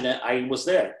to imagine it. I was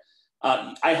there.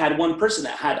 I had one person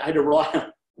that I had to rely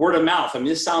on word of mouth. I mean,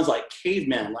 this sounds like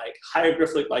caveman, like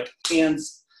hieroglyphic, like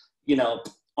hands, you know,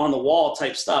 on the wall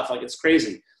type stuff. Like it's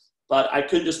crazy. But I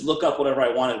couldn't just look up whatever I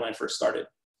wanted when I first started.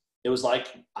 It was like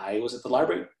I was at the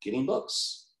library getting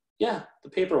books. Yeah, the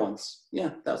paper ones.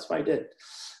 Yeah, that's what I did.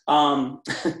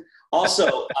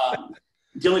 Also,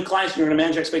 dealing with clients, you're going to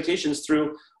manage expectations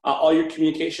through all your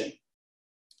communication.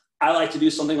 I like to do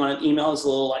something on an email as a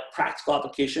little like practical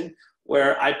application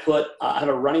where I have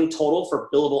a running total for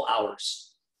billable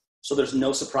hours. So there's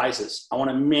no surprises. I want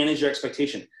to manage your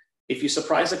expectation. If you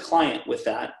surprise a client with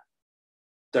that,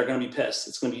 they're going to be pissed.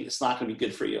 It's not going to be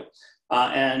good for you.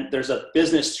 And there's a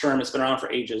business term that's been around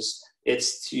for ages.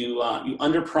 It's to you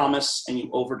under promise and you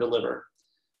over deliver.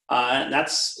 And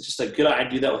that's just a good. I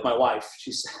do that with my wife.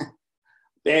 She said,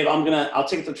 "Babe, I'll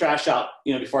take the trash out,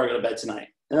 you know, before I go to bed tonight."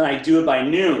 And then I do it by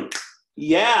noon.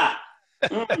 Yeah.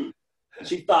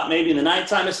 She thought maybe in the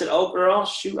nighttime. I said, "Oh, girl,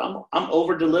 shoot, I'm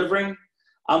over delivering.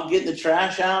 I'm getting the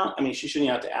trash out." I mean, she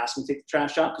shouldn't have to ask me to take the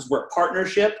trash out because we're a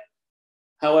partnership.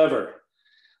 However,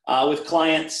 with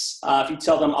clients, if you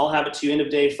tell them I'll have it to you end of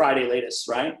day Friday latest,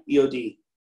 right? EOD.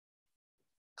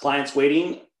 Clients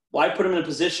waiting. Why put them in a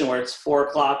position where it's 4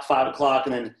 o'clock, 5 o'clock,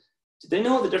 and then do they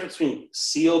know the difference between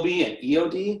COB and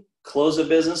EOD, close of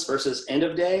business versus end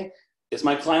of day? Is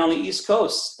my client on the East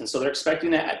Coast? And so they're expecting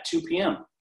that at 2 p.m.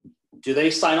 Do they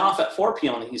sign off at 4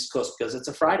 p.m. on the East Coast because it's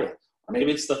a Friday? Or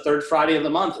maybe it's the third Friday of the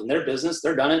month and their business,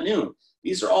 they're done at noon.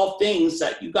 These are all things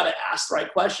that you've got to ask the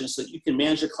right questions so that you can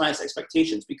manage your client's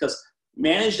expectations, because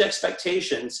managed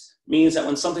expectations means that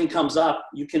when something comes up,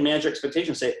 you can manage your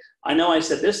expectations. Say, I know I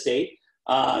said this date,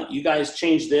 you guys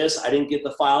changed this, I didn't get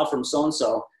the file from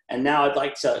so-and-so, and now I'd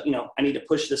like to, you know, I need to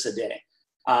push this a day.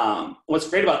 What's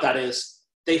great about that is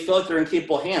they feel like they're in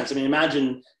capable hands. I mean,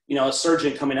 imagine, you know, a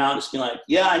surgeon coming out and just being like,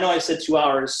 yeah, I know I said 2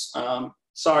 hours.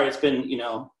 Sorry, it's been, you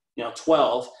know,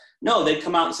 12. No, they'd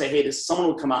come out and say, hey, someone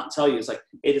would come out and tell you, it's like,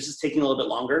 hey, this is taking a little bit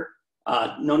longer.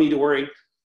 No need to worry.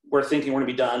 We're thinking we're going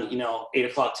to be done, you know, 8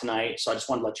 o'clock tonight. So I just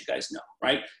wanted to let you guys know,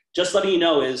 right? Just letting you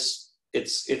know is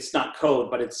it's not code,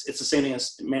 but it's the same thing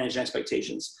as managing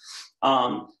expectations.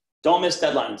 Don't miss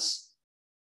deadlines.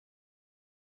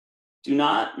 Do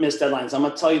not miss deadlines. I'm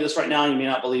going to tell you this right now, and you may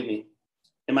not believe me.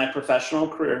 In my professional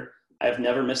career, I have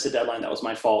never missed a deadline that was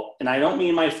my fault. And I don't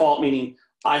mean my fault, meaning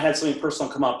I had something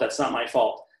personal come up. That's not my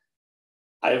fault.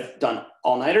 I've done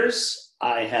all-nighters.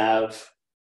 I have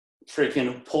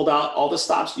freaking pulled out all the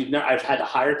stops. I've had to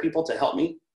hire people to help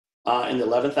me in the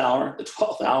 11th hour, the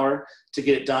 12th hour to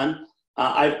get it done.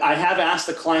 I have asked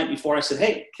the client before. I said,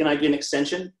 hey, can I get an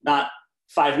extension? Not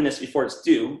 5 minutes before it's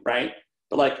due, right?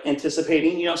 But like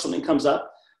anticipating, you know, something comes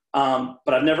up.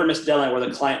 But I've never missed a deadline where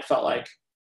the client felt like,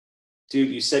 dude,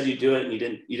 you said you'd do it and you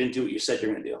didn't do what you said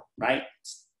you're going to do, right?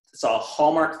 It's a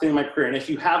hallmark thing in my career. And if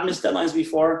you have missed deadlines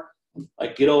before,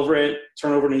 like get over it,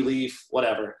 turn over a new leaf,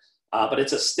 whatever. But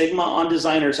it's a stigma on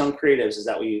designers, on creatives, is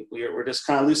that we're just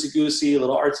kind of loosey-goosey, a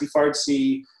little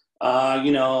artsy-fartsy,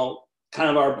 you know, kind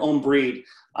of our own breed.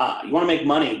 You want to make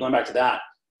money, going back to that.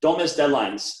 Don't miss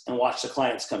deadlines and watch the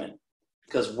clients come in,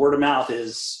 because word of mouth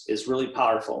is really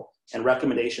powerful and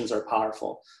recommendations are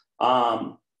powerful.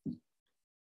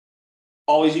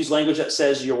 Always use language that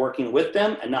says you're working with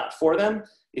them and not for them.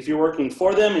 If you're working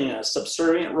for them in a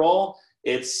subservient role,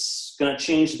 it's going to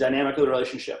change the dynamic of the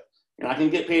relationship. You're not going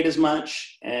to get paid as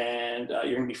much, and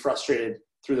you're going to be frustrated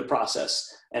through the process.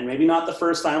 And maybe not the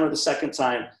first time or the second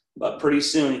time, but pretty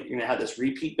soon you're going to have this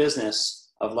repeat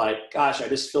business of like, gosh, I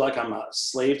just feel like I'm a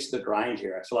slave to the grind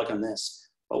here. I feel like I'm this.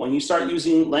 But when you start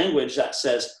using language that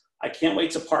says, I can't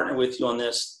wait to partner with you on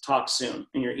this, talk soon,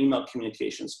 in your email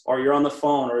communications, or you're on the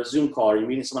phone or a Zoom call, or you're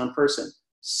meeting someone in person,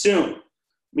 soon,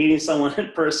 meeting someone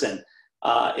in person.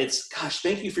 It's, gosh,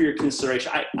 thank you for your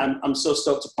consideration. I'm so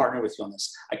stoked to partner with you on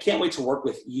this. I can't wait to work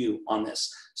with you on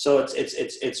this. So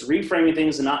it's reframing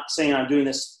things and not saying I'm doing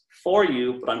this for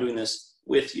you, but I'm doing this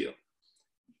with you.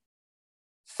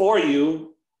 for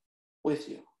you, with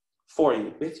you, for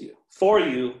you, with you, for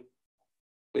you,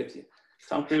 with you.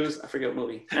 Tom Cruise, I forget what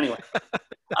movie. Anyway,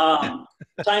 time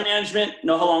management,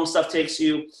 know how long stuff takes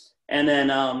you, and then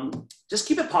just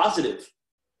keep it positive.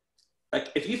 Like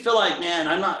if you feel like, man,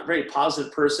 I'm not a very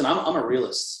positive person, I'm a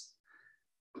realist.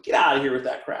 Get out of here with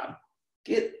that crap.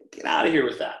 Get out of here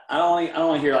with that. I don't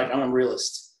want to hear like I'm a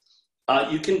realist.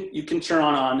 You can turn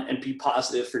on and be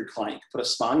positive for your client. You can put a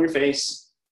smile on your face.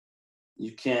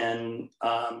 You can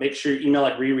make sure your email,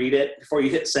 like reread it before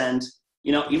you hit send.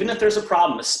 You know, even if there's a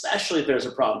problem, especially if there's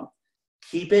a problem,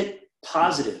 keep it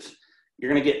positive.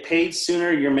 You're going to get paid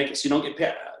sooner. You're making so you don't get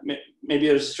paid. Maybe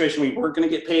there's a situation where you weren't going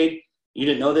to get paid. You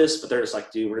didn't know this, but they're just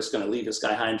like, dude, we're just going to leave this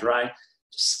guy high and dry.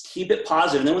 Just keep it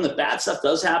positive. And then when the bad stuff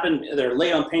does happen, they're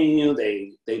late on paying you.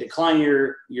 They decline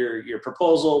your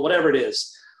proposal, whatever it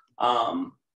is.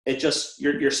 It just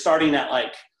you're starting at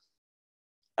like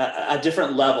a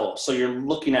different level, so you're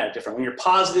looking at it different. When you're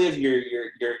positive,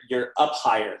 you're up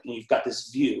higher, and you've got this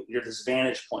view, you're this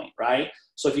vantage point, right?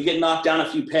 So if you get knocked down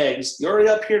a few pegs, you're already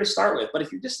up here to start with. But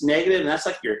if you're just negative, and that's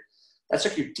like your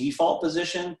default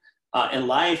position in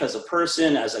life as a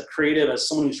person, as a creative, as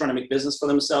someone who's trying to make business for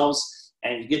themselves,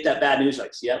 and you get that bad news,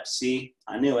 like, yep, see,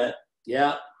 I knew it.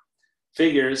 Yeah,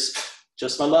 figures,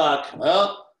 just my luck.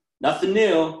 Well, nothing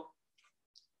new.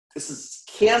 This is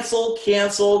cancel.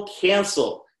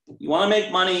 You want to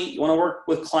make money. You want to work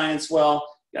with clients well.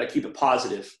 You got to keep it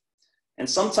positive. And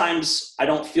sometimes I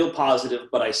don't feel positive,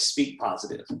 but I speak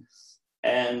positive.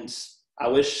 And I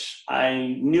wish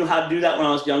I knew how to do that when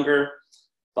I was younger,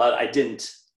 but I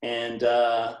didn't. And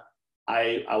I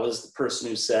was the person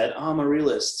who said, oh, I'm a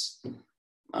realist.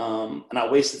 And I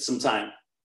wasted some time,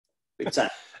 big time.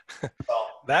 So,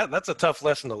 That's a tough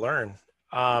lesson to learn.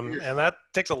 And that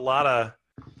takes a lot of,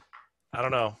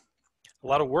 a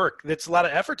lot of work. It's a lot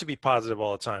of effort to be positive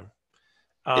all the time.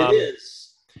 it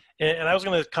is. And I was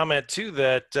going to comment too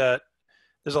that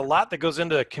there's a lot that goes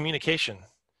into communication.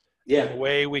 Yeah. The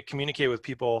way we communicate with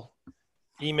people,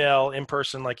 email, in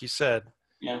person, like you said.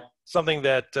 Yeah. Something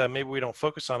that maybe we don't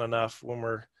focus on enough when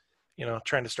we're,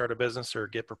 trying to start a business or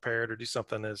get prepared or do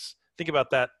something is think about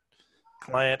that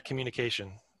client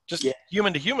communication, just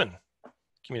human to human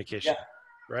communication,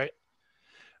 right?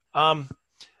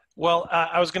 Well,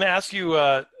 I was going to ask you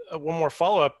one more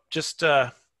follow-up. Just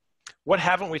what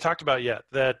haven't we talked about yet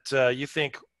that you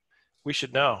think we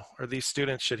should know or these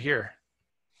students should hear?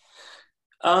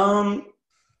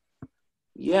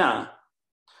 Yeah.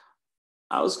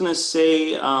 I was going to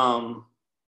say,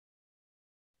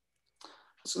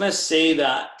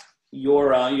 that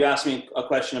you asked me a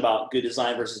question about good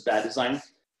design versus bad design.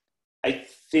 I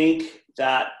think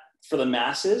that for the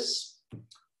masses,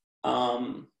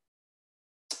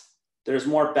 there's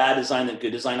more bad design than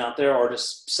good design out there, or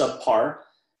just subpar.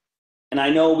 And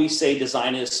I know we say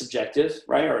design is subjective,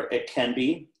 right? Or it can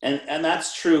be. And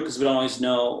that's true because we don't always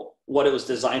know what it was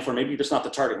designed for. Maybe you're just not the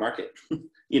target market.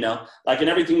 Like in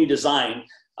everything you design,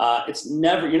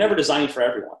 you're never designing for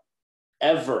everyone,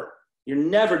 ever. You're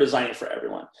never designing for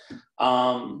everyone.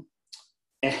 And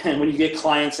when you get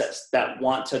clients that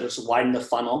want to just widen the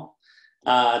funnel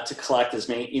to collect as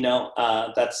many,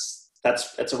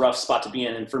 that's a rough spot to be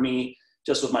in. And for me,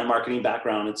 just with my marketing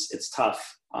background, it's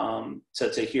tough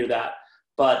to hear that.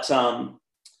 But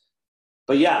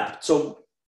yeah, so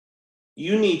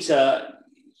you need to,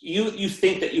 you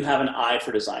think that you have an eye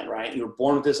for design, right? You were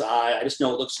born with this eye. I just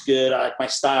know it looks good. I like my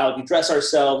style. We dress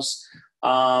ourselves.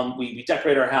 We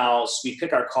decorate our house. We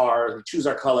pick our cars. We choose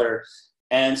our color.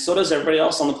 And so does everybody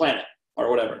else on the planet or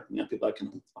whatever. People that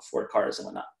can afford cars and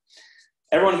whatnot.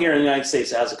 Everyone here in the United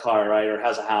States has a car, right? Or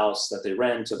has a house that they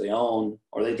rent or they own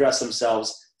or they dress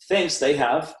themselves, thinks they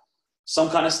have some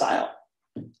kind of style.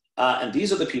 And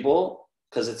these are the people,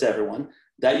 because it's everyone,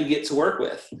 that you get to work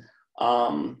with.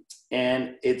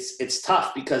 And it's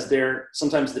tough because they're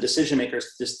sometimes the decision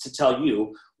makers just to tell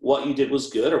you what you did was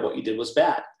good or what you did was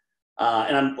bad.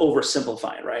 And I'm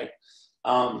oversimplifying, right?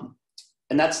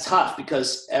 And that's tough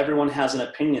because everyone has an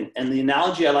opinion. And the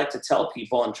analogy I like to tell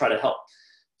people and try to help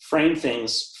frame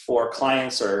things for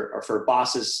clients or for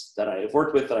bosses that I've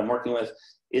worked with, that I'm working with,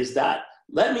 is that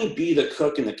let me be the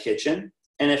cook in the kitchen.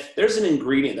 And if there's an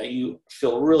ingredient that you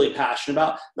feel really passionate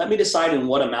about, let me decide in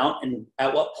what amount and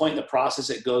at what point in the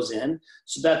process it goes in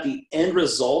so that the end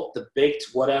result, the baked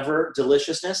whatever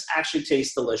deliciousness, actually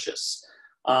tastes delicious,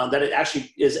 that it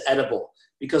actually is edible.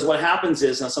 Because what happens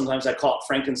is, and sometimes I call it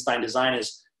Frankenstein design,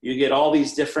 is you get all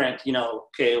these different,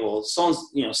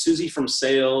 someone's, Susie from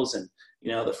sales and,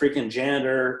 the freaking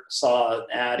janitor saw an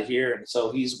ad here. And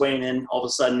so he's weighing in all of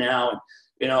a sudden now,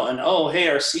 and oh, hey,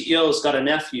 our CEO's got a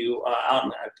nephew out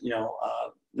in,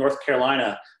 North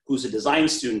Carolina who's a design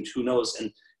student who knows,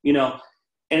 and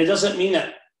and it doesn't mean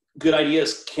that good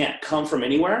ideas can't come from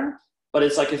anywhere, but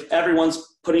it's like if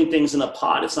everyone's putting things in a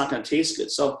pot, it's not going to taste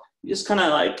good. So you just kind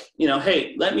of like,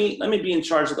 hey, let me be in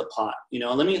charge of the pot.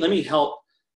 Let me help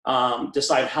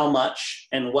decide how much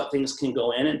and what things can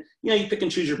go in. And, you pick and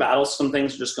choose your battles. Some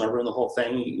things are just going to ruin the whole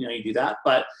thing. You do that.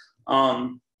 But I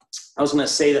was going to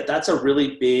say that's a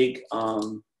really big,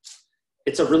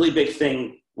 it's a really big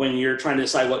thing when you're trying to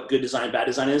decide what good design, bad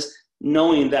design is,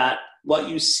 knowing that what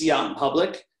you see out in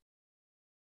public,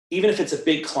 even if it's a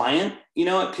big client,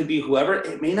 it could be whoever,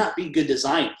 it may not be good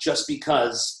design just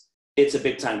because it's a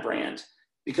big time brand,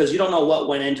 because you don't know what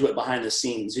went into it behind the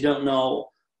scenes. You don't know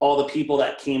all the people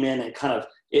that came in and kind of,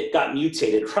 it got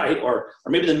mutated, right? Or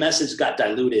maybe the message got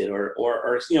diluted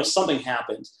or something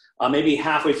happened. Maybe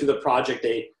halfway through the project,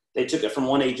 they took it from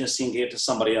one agency and gave it to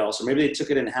somebody else, or maybe they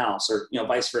took it in-house, or,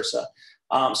 vice versa.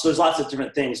 So there's lots of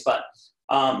different things, but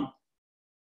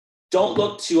don't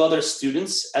look to other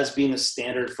students as being the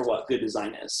standard for what good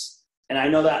design is. And I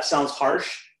know that sounds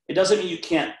harsh. It doesn't mean you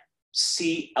can't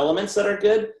see elements that are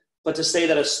good, but to say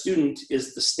that a student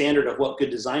is the standard of what good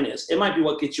design is, it might be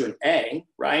what gets you an A,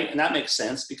 right? And that makes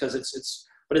sense because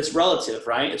but it's relative,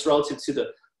 right? It's relative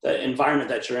to the environment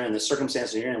that you're in, the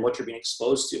circumstances you're in, and what you're being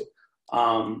exposed to.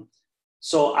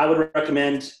 So I would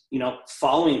recommend,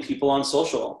 following people on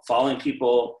social, following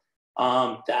people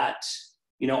that,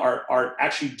 are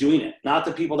actually doing it. Not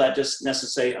the people that just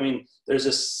necessarily, there's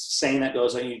this saying that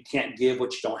goes, you can't give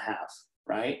what you don't have,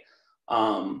 right?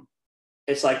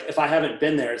 It's like, if I haven't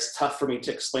been there, it's tough for me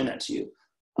to explain that to you.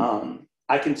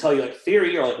 I can tell you like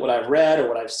theory or like what I've read or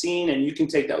what I've seen, and you can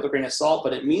take that with a grain of salt,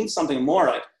 but it means something more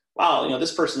like, wow,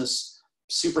 this person is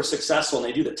super successful and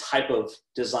they do the type of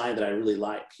design that I really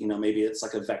like. Maybe it's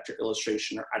like a vector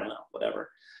illustration or I don't know, whatever.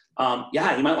 You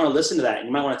might want to listen to that.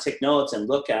 You might want to take notes and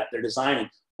look at their design and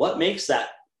what makes that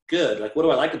good. Like, what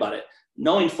do I like about it?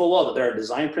 Knowing full well that there are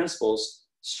design principles,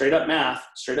 straight up math,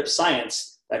 straight up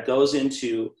science that goes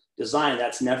into design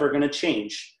that's never going to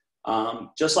change.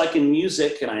 Just like in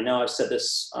music, and I know I've said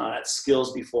this at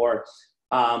skills before,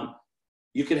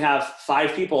 you could have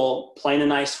 5 people playing a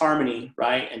nice harmony,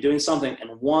 right, and doing something,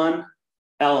 and one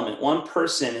element, one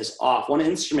person is off, one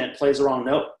instrument plays the wrong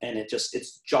note, and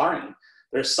it's jarring.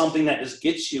 There's something that just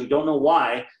gets you, don't know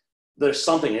why, there's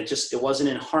something, it wasn't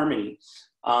in harmony.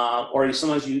 Or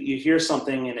sometimes you hear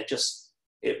something and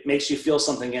it makes you feel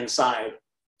something inside.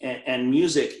 And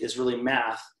music is really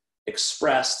math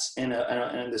expressed in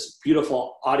this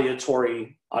beautiful audible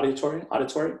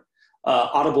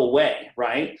way,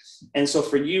 right? And so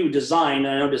for you, design,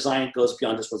 I know design goes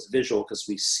beyond just what's visual because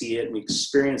we see it and we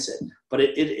experience it, but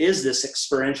it is this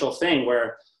experiential thing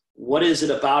where what is it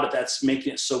about it that's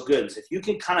making it so good? If you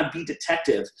can kind of be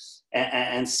detective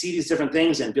and see these different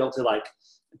things and be able to like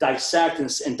dissect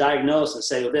and diagnose and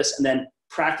say this, and then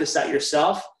practice that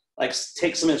yourself, like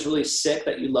take something that's really sick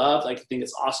that you love, like you think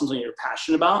it's awesome, something you're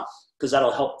passionate about, because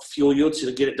that'll help fuel you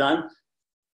to get it done.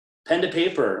 Pen to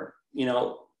paper,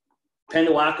 pen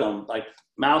to Wacom, like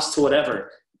mouse to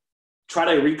whatever.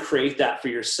 Try to recreate that for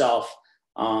yourself.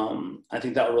 I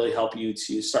think that will really help you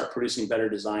to start producing better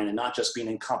design and not just being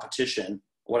in competition,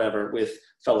 whatever, with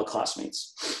fellow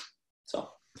classmates. So,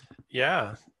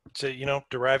 yeah, to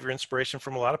derive your inspiration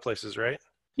from a lot of places, right?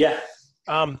 Yeah.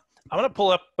 I'm going to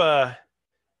pull up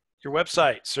your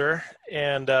website, sir,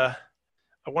 and I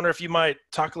wonder if you might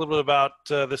talk a little bit about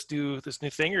this new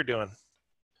thing you're doing.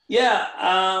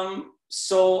 Yeah.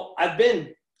 So I've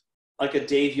been like a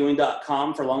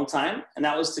daveewing.com for a long time, and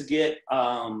that was to get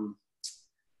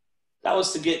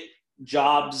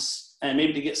jobs and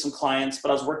maybe to get some clients, but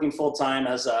I was working full time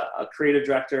as a creative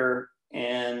director,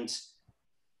 and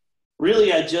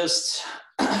really I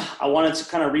wanted to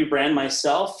kind of rebrand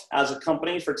myself as a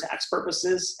company for tax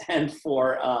purposes and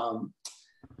for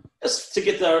just to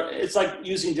get it's like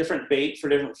using different bait for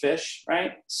different fish,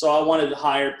 right? So I wanted to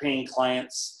hire paying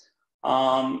clients.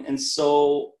 And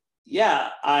so, yeah,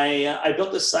 I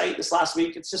built this site this last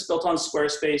week. It's just built on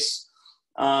Squarespace.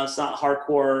 It's not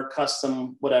hardcore,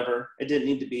 custom, whatever. It didn't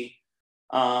need to be.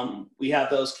 We have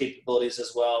those capabilities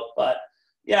as well. But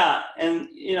yeah, and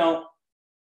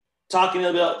talking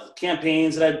about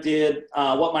campaigns that I did,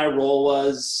 what my role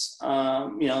was,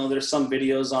 there's some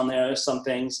videos on there, there's some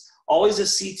things. Always a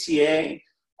CTA,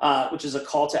 which is a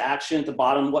call to action at the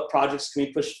bottom. What projects can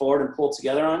we push forward and pull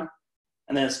together on?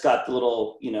 And then it's got the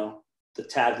little, the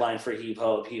tagline for Heave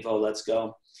Ho, let's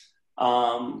go.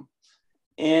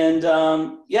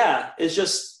 It's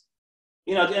just,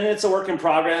 and it's a work in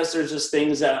progress. There's just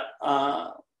things that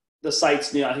the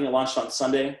site's new. I think it launched on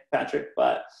Sunday, Patrick,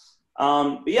 but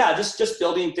But yeah, just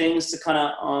building things to kind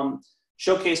of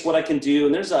showcase what I can do.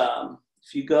 And there's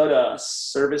if you go to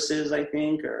services, I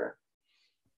think, or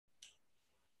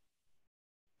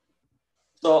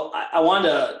so I wanted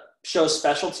to show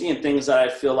specialty and things that I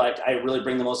feel like I really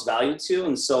bring the most value to.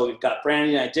 And so we've got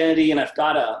branding and identity, and I've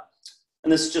got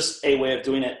and this is just a way of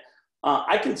doing it.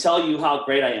 I can tell you how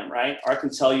great I am, right? Or I can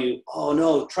tell you, oh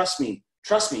no, trust me.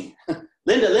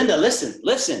 Linda,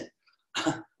 listen.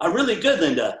 I'm really good,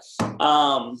 Linda.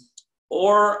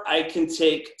 Or I can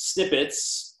take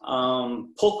snippets,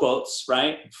 pull quotes,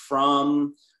 right?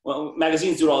 From, well,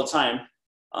 magazines do it all the time,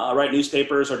 right?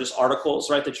 Newspapers or just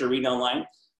articles, right? That you're reading online,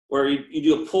 where you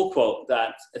do a pull quote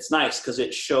that it's nice because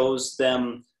it shows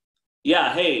them,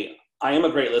 yeah, hey, I am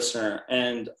a great listener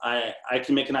and I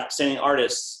can make an outstanding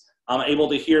artist. I'm able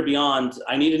to hear beyond,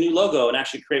 I need a new logo and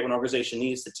actually create what an organization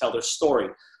needs to tell their story.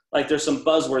 Like there's some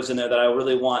buzzwords in there that I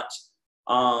really want.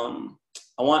 I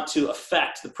want to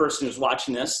affect the person who's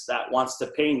watching this that wants to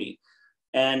pay me.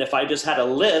 And if I just had a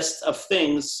list of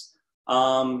things,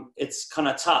 it's kind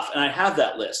of tough. And I have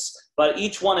that list, but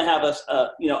each one I have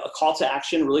a call to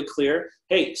action really clear.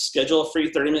 Hey, schedule a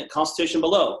free 30-minute consultation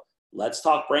below. Let's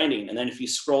talk branding. And then if you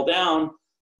scroll down,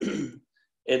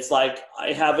 it's like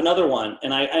I have another one,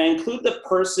 and I include the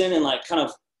person and like kind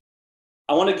of,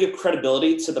 I want to give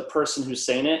credibility to the person who's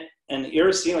saying it. And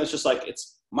Iracema is just like,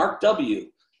 it's Mark W.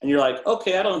 And you're like,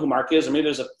 okay, I don't know who Mark is, or maybe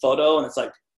there's a photo and it's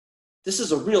like, this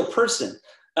is a real person.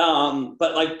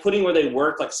 But like putting where they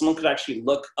work, like someone could actually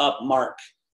look up Mark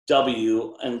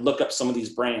W. and look up some of these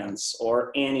brands,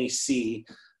 or Annie C.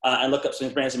 And look up some of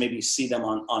these brands and maybe see them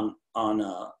on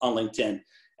LinkedIn.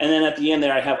 And then at the end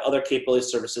there, I have other capability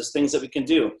services, things that we can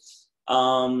do.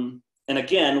 And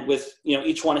again, with,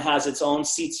 each one has its own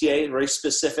CTA, very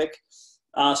specific.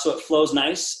 So it flows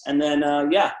nice. And then,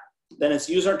 then it's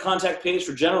use our contact page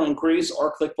for general inquiries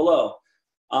or click below.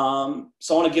 So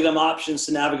I want to give them options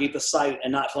to navigate the site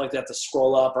and not feel like they have to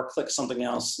scroll up or click something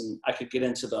else. And I could get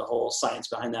into the whole science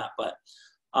behind that, but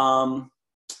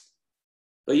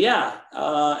yeah.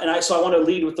 So I want to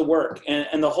lead with the work,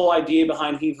 and the whole idea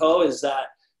behind Heave Ho is that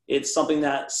it's something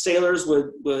that sailors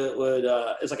would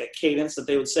is like a cadence that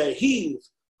they would say, heave,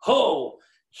 ho,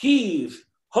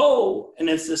 and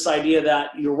it's this idea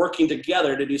that you're working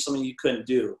together to do something you couldn't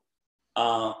do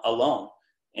alone.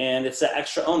 And it's that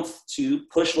extra oomph to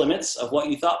push limits of what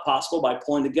you thought possible by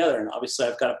pulling together. And obviously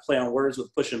I've got to play on words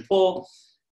with push and pull.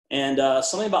 And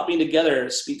something about being together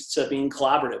speaks to being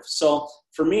collaborative. So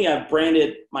for me, I've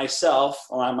branded myself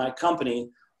or my company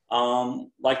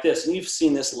like this. And you've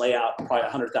seen this layout probably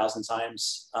 100,000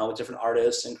 times with different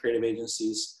artists and creative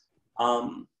agencies.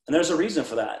 And there's a reason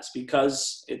for that. It's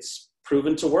because it's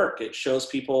proven to work. It shows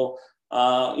people,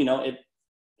 it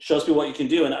shows people what you can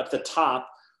do. And up at the top,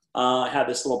 I have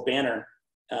this little banner.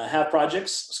 Have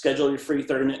projects, schedule your free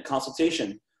 30-minute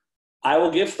consultation. I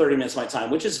will give 30 minutes of my time,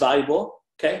 which is valuable.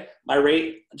 Okay. My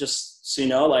rate, just so you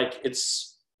know, like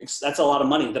that's a lot of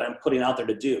money that I'm putting out there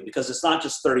to do, because it's not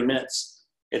just 30 minutes.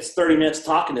 It's 30 minutes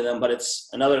talking to them, but it's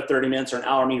another 30 minutes or an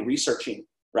hour me researching,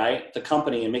 right, the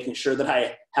company and making sure that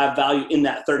I have value in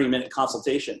that 30-minute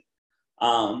consultation.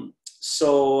 But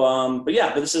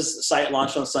this is the site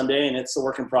launched on Sunday and it's a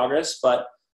work in progress, but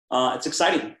it's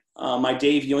exciting. My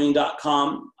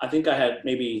DaveEwing.com, I think I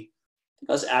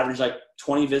was average like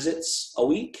 20 visits a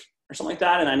week or something like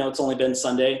that. And I know it's only been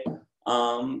Sunday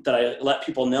that I let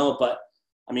people know, but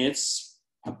I mean, it's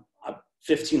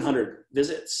 1,500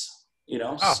 visits,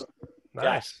 Oh, so,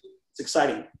 nice. Yeah, it's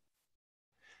exciting.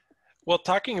 Well,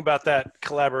 talking about that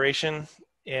collaboration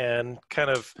and kind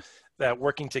of that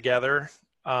working together,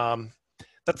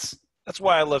 that's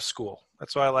why I love school.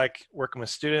 That's why I like working with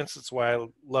students. That's why I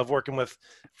love working with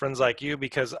friends like you,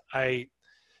 because I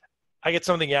get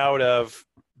something out of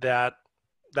that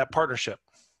partnership.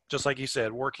 Just like you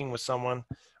said, working with someone,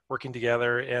 working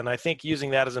together. And I think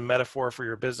using that as a metaphor for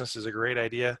your business is a great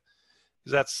idea,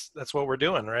 because that's what we're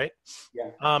doing, right?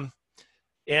 Yeah.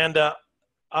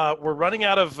 We're running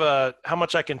out of how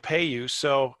much I can pay you.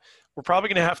 So we're probably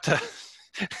going to have to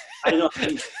I don't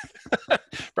know.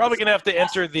 probably going to have to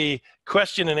enter the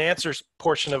question and answers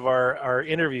portion of our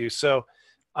interview. So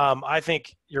I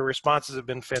think your responses have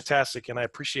been fantastic, and I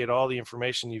appreciate all the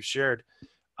information you've shared.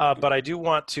 But I do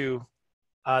want to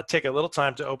take a little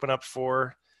time to open up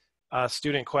for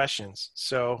student questions.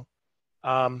 So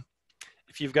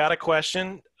if you've got a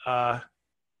question,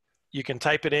 you can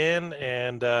type it in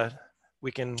and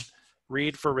we can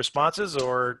read for responses,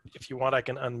 or if you want, I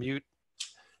can unmute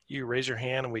you, raise your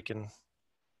hand, and we can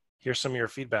hear some of your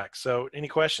feedback. So any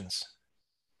questions?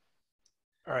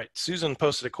 All right. Susan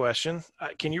posted a question.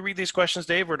 Can you read these questions,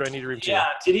 Dave, or do I need to read them to you? Yeah.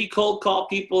 Did he cold call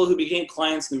people who became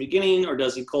clients in the beginning, or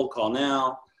does he cold call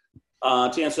now?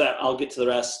 To answer that, I'll get to the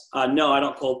rest. No, I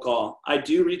don't cold call. I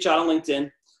do reach out on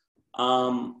LinkedIn.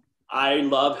 I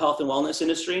love health and wellness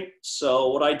industry. So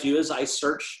what I do is I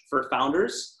search for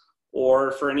founders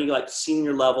or for any like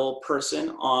senior level person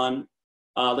on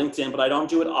LinkedIn, but I don't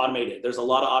do it automated. There's a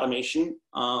lot of automation.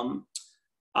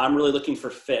 I'm really looking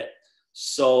for fit.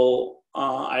 So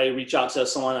I reach out to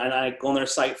someone and I go on their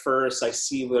site first. I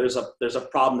see where there's a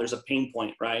problem, there's a pain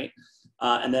point, right?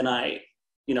 And then I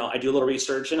do a little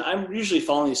research, and I'm usually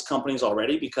following these companies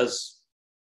already because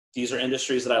these are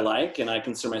industries that I like, and I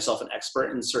consider myself an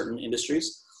expert in certain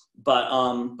industries. But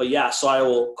yeah, so I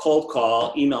will cold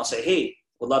call, email, say, hey,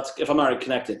 would love to, if I'm already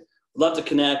connected, would love to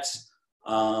connect.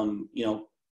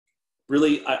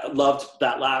 Really, I loved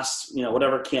that last,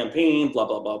 whatever campaign, blah,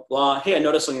 blah, blah, blah. Hey, I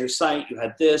noticed on your site you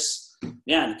had this.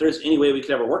 Man, if there's any way we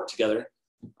could ever work together,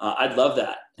 I'd love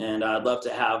that. And I'd love to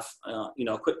have,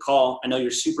 a quick call. I know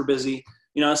you're super busy.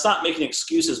 It's not making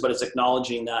excuses, but it's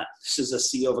acknowledging that this is a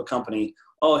CEO of a company.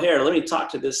 Oh, here, let me talk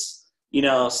to this,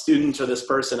 student or this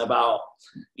person about,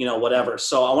 whatever.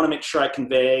 So I want to make sure I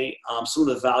convey some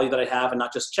of the value that I have and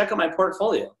not just check out my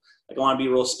portfolio. Like, I want to be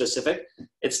real specific.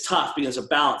 It's tough because it's a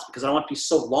balance, because I don't want to be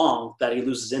so long that he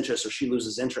loses interest or she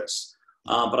loses interest.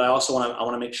 But I also want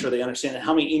to make sure they understand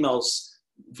how many emails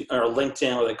or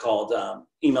LinkedIn, what are they called,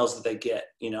 emails that they get,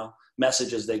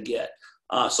 messages they get.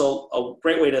 So a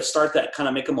great way to start that, kind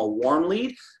of make them a warm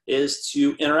lead, is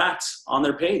to interact on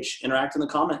their page, interact in the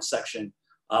comments section.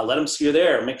 Let them see you're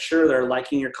there. Make sure they're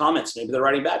liking your comments. Maybe they're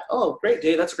writing back, oh, great,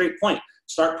 Dave, that's a great point.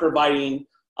 Start providing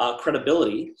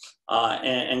credibility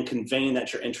and conveying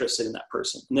that you're interested in that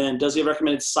person. And then, does he have a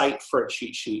recommended site for a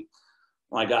cheat sheet?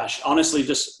 Oh my gosh, honestly,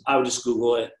 I would just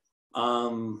Google it.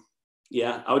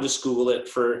 Yeah, I would just Google it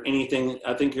for anything.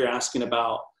 I think you're asking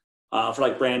about for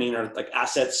like branding or like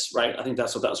assets, right? I think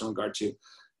that's what that was in regard to.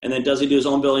 And then, does he do his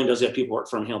own billing? Does he have people work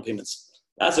for him, handle payments?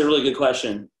 That's a really good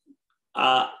question.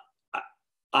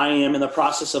 I am in the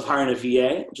process of hiring a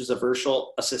VA, which is a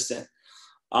virtual assistant.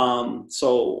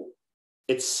 So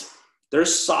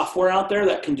there's software out there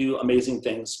that can do amazing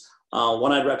things.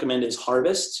 One I'd recommend is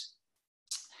Harvest.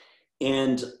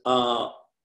 And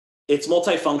it's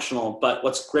multifunctional, but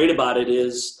what's great about it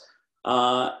is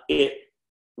it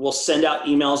will send out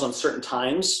emails on certain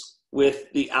times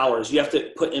with the hours. You have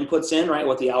to put inputs in, right,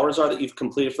 what the hours are that you've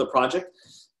completed for the project,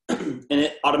 and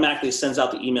it automatically sends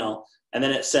out the email, and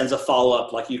then it sends a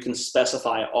follow-up, like you can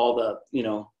specify all the,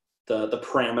 the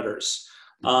parameters.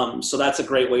 So that's a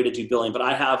great way to do billing. But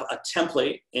I have a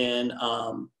template in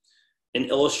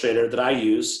Illustrator that I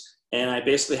use, and I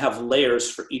basically have layers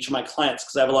for each of my clients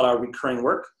because I have a lot of recurring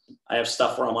work. I have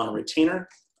stuff where I'm on a retainer.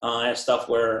 I have stuff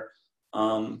where,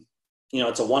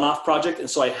 it's a one-off project. And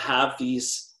so I have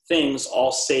these things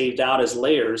all saved out as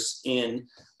layers in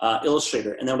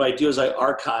Illustrator. And then what I do is I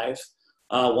archive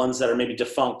ones that are maybe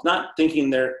defunct, not thinking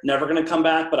they're never going to come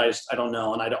back, but I don't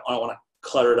know. And I don't want to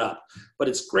clutter it up. But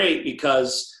it's great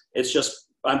because it's just,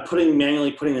 I'm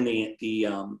manually putting in the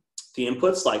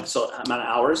inputs, like, so amount of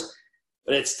hours.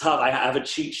 But it's tough. I have a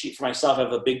cheat sheet for myself. I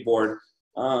have a big board.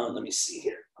 Let me see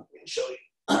here. I'm going to show you.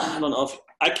 I don't know if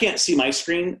I can't see my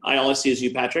screen. I only see is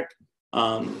you, Patrick.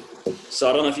 So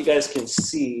I don't know if you guys can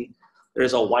see.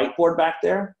 There's a whiteboard back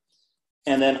there,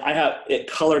 and then I have it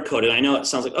color coded. I know it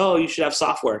sounds like, oh, you should have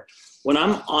software. When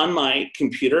I'm on my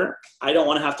computer, I don't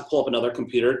want to have to pull up another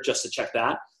computer just to check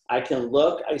that. I can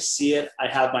look. I see it. I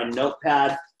have my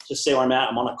notepad to say where I'm at.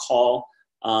 I'm on a call.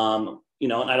 And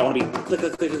I don't want to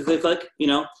be click,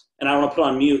 and I don't want to put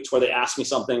on mute where they ask me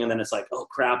something and then it's like, oh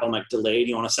crap, I'm like delayed.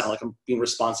 You want to sound like I'm being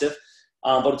responsive.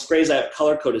 But it's great is I have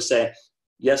color code to say,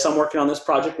 yes, I'm working on this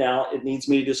project now. It needs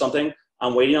me to do something.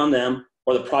 I'm waiting on them,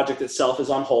 or the project itself is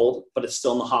on hold, but it's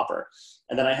still in the hopper.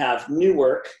 And then I have new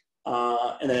work.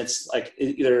 And then it's like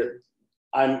either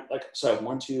I'm like, so I have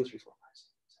 1, 2, 3, 4, 5, 6,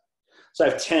 7. So I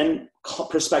have 10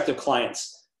 prospective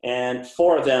clients, and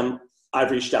 4 of them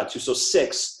I've reached out to. So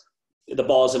 6, the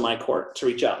ball is in my court to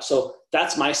reach out. So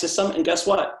that's my system. And guess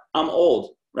what? I'm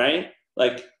old, right?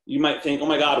 Like, you might think, oh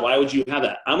my God, why would you have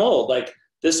that? I'm old. Like,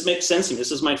 this makes sense to me.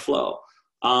 This is my flow.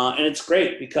 And it's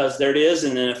great because there it is.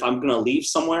 And then if I'm going to leave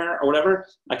somewhere or whatever,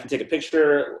 I can take a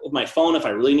picture with my phone if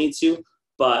I really need to.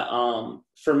 But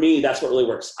for me, that's what really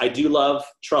works. I do love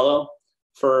Trello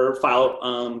for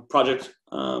file project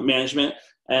management,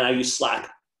 and I use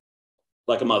Slack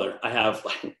like a mother. I have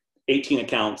like 18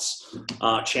 accounts,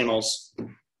 channels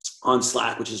on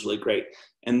Slack, which is really great.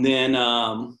 And then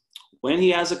when he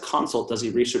has a consult, does he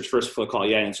research first before the call?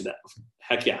 Yeah, I answered that.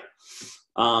 Heck yeah.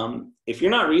 If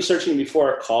you're not researching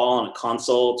before a call on a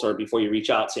consult or before you reach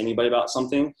out to anybody about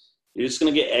something, you're just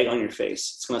going to get egg on your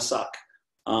face. It's going to suck.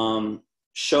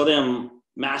 Show them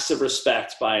massive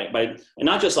respect by, and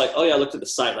not just like, oh yeah, I looked at the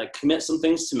site, like commit some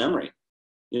things to memory.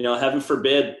 You know, heaven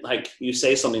forbid, like you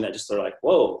say something that just they're like,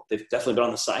 whoa, they've definitely been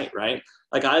on the site, right?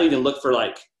 Like I even look for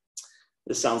like,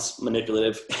 this sounds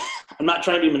manipulative. I'm not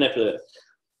trying to be manipulative.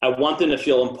 I want them to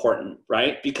feel important,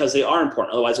 right? Because they are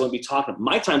important. Otherwise I wouldn't be talking.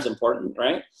 My time's important,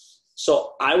 right?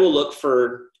 So I will look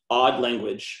for odd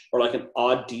language or like an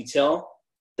odd detail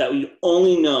that we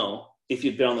only know if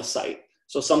you've been on the site.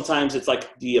 So sometimes it's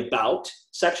like the about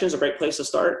section is a great place to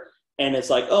start. And it's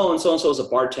like, oh, and so is a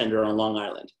bartender on Long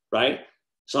Island, right?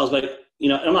 So I was like, you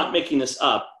know, and I'm not making this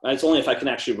up. Right? It's only if I can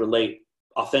actually relate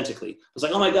authentically. I was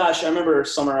like, oh my gosh, I remember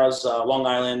somewhere I was Long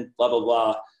Island, blah, blah,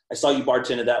 blah. I saw you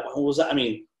bartended that. What was that? I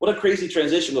mean, what a crazy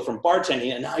transition, go from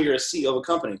bartending and now you're a CEO of a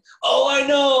company. Oh, I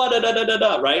know, da, da, da, da,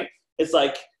 da, right? It's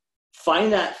like,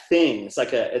 find that thing. It's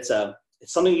like it's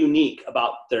something unique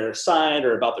about their side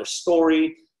or about their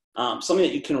story. Something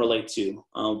that you can relate to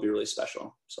would be really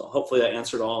special. So hopefully that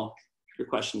answered all your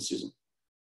questions, Susan.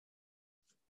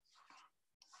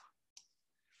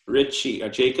 Richie or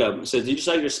Jacob says, did you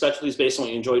decide your specialties based on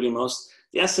what you enjoy doing most?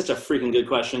 Yeah, that's such a freaking good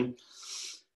question.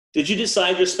 Did you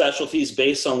decide your specialties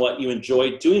based on what you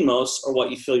enjoy doing most or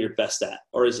what you feel you're best at?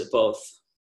 Or is it both?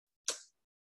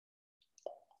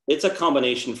 It's a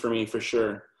combination for me, for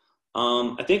sure.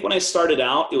 I think when I started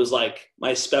out, it was like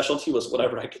my specialty was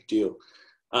whatever I could do.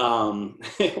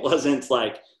 It wasn't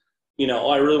like, you know, oh,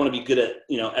 I really want to be good at,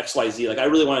 you know, XYZ. Like I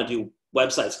really want to do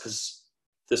websites because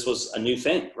this was a new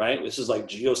thing, right? This is like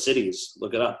GeoCities,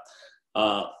 look it up,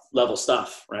 level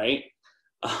stuff, right?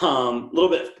 A little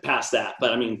bit past that,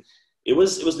 but I mean, it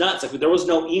was nuts. Like there was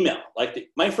no email. Like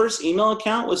my first email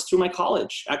account was through my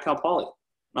college at Cal Poly.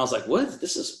 And I was like, what?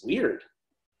 This is weird.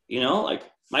 You know, like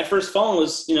my first phone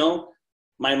was, you know,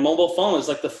 my mobile phone was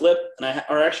like the flip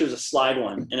or actually it was a slide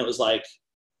one. And it was like,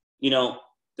 you know,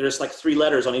 there's like 3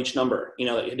 letters on each number, you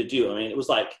know, that you had to do. I mean, it was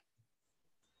like,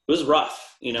 it was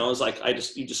rough, you know. It was like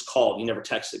you just called, you never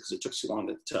texted because it took too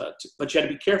long to but you had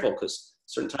to be careful because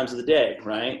certain times of the day,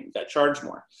 right, you got charged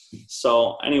more.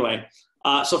 So anyway,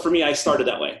 so for me, I started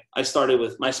that way. I started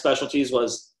with my specialties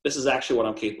was this is actually what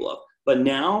I'm capable of. But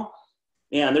now,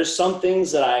 man, there's some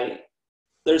things that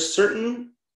there's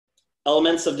certain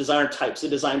elements of design or types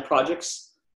of design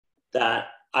projects that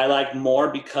I like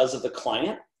more because of the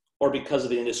client or because of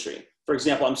the industry. For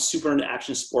example, I'm super into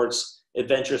action sports,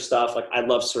 adventure stuff. Like I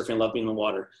love surfing, love being in the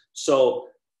water. So,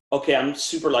 okay, I'm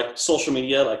super like social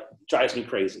media, like drives me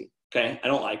crazy. Okay. I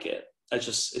don't like it. It's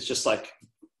just like,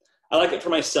 I like it for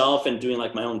myself and doing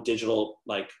like my own digital,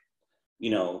 like,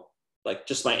 you know, like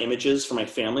just my images for my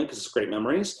family because it's great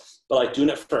memories, but like doing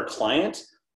it for a client,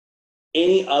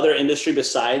 any other industry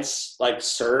besides like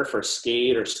surf or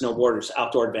skate or snowboard or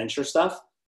outdoor adventure stuff,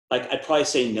 like I'd probably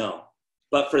say no.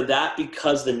 But for that,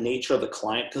 because the nature of the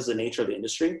client, because the nature of the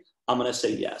industry, I'm going to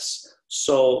say yes.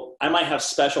 So I might have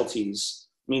specialties,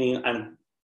 meaning I'm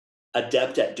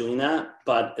adept at doing that.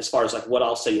 But as far as like what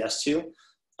I'll say yes to,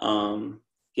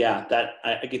 yeah, that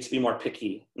I get to be more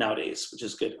picky nowadays, which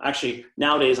is good. Actually,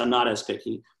 nowadays I'm not as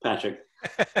picky, Patrick.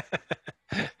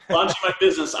 Launching my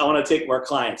business, I want to take more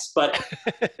clients, but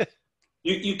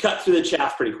you cut through the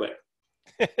chaff pretty quick.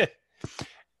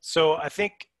 So I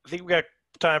think we got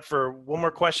time for one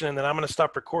more question, and then I'm going to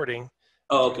stop recording.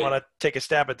 Oh, okay. I want to take a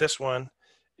stab at this one,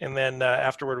 and then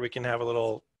afterward we can have a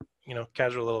little, you know,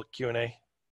 casual little Q&A.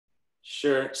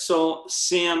 Sure. So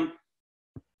Sam,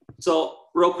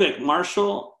 real quick,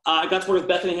 Marshall, I got to work with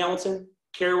Bethany Hamilton,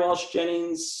 Carrie Walsh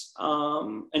Jennings,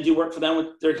 and do work for them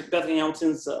with their Bethany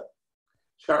Hamilton's.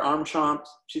 She got her arm chomped.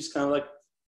 She's kind of like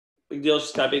big deal.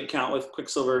 She's got a big account with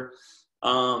Quicksilver.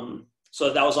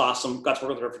 So that was awesome. Got to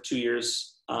work with her for 2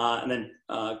 years. And then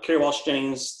Carrie Walsh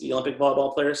Jennings, the Olympic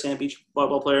volleyball player, Sand Beach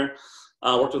volleyball player,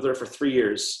 worked with her for 3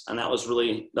 years, and that was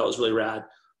really rad.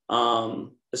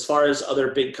 As far as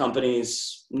other big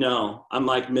companies, no, I'm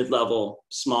like mid-level,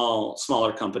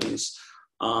 smaller companies.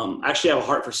 Actually, I have a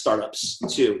heart for startups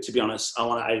too. To be honest,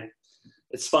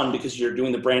 it's fun because you're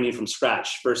doing the branding from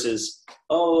scratch versus,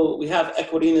 oh, we have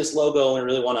equity in this logo and we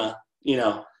really want to, you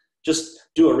know, just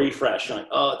do a refresh. You're like,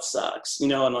 oh, it sucks, you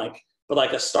know, and like. But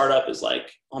like a startup is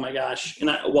like, oh my gosh, and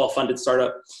a well-funded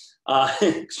startup,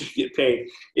 you get paid,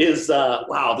 is,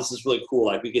 wow, this is really cool.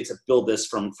 Like we get to build this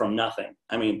from nothing.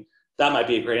 I mean, that might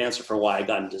be a great answer for why I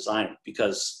got in design,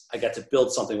 because I got to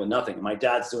build something with nothing. My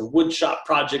dad's doing wood shop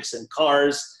projects and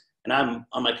cars, and I'm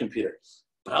on my computer.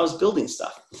 But I was building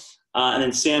stuff. And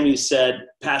then Sam, you said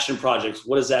passion projects.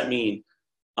 What does that mean?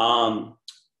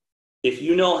 if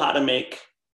you know how to make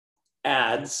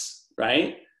ads,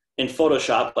 right, in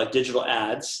Photoshop, like digital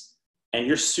ads, and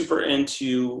you're super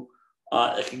into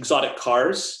like exotic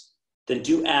cars, then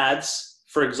do ads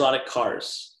for exotic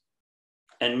cars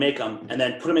and make them, and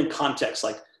then put them in context,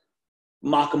 like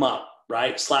mock them up,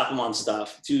 right? Slap them on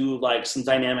stuff. Do like some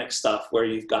dynamic stuff where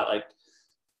you've got like,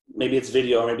 maybe it's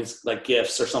video, or maybe it's like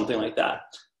GIFs or something like that.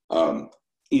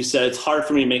 You said it's hard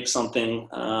for me to make something.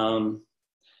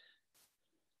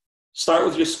 Start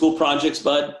with your school projects,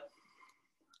 bud.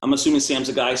 I'm assuming Sam's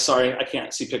a guy. Sorry, I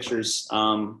can't see pictures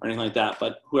or anything like that,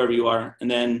 but whoever you are. And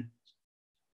then,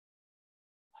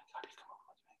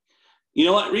 you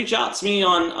know what? Reach out to me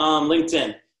on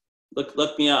LinkedIn.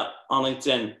 Look me up on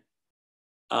LinkedIn.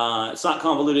 It's not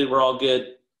convoluted. We're all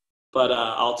good, but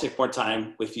I'll take more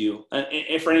time with you. And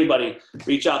if for anybody,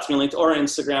 reach out to me on LinkedIn or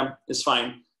Instagram is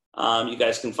fine. You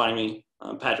guys can find me.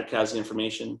 Patrick has the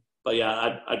information. But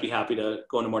yeah, I'd be happy to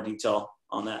go into more detail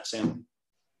on that, Sam.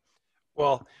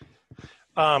 Well,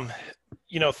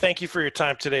 thank you for your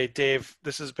time today, Dave.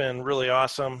 This has been really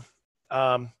awesome.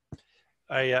 I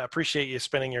appreciate you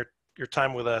spending your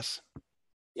time with us.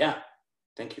 Yeah.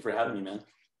 Thank you for having me, man.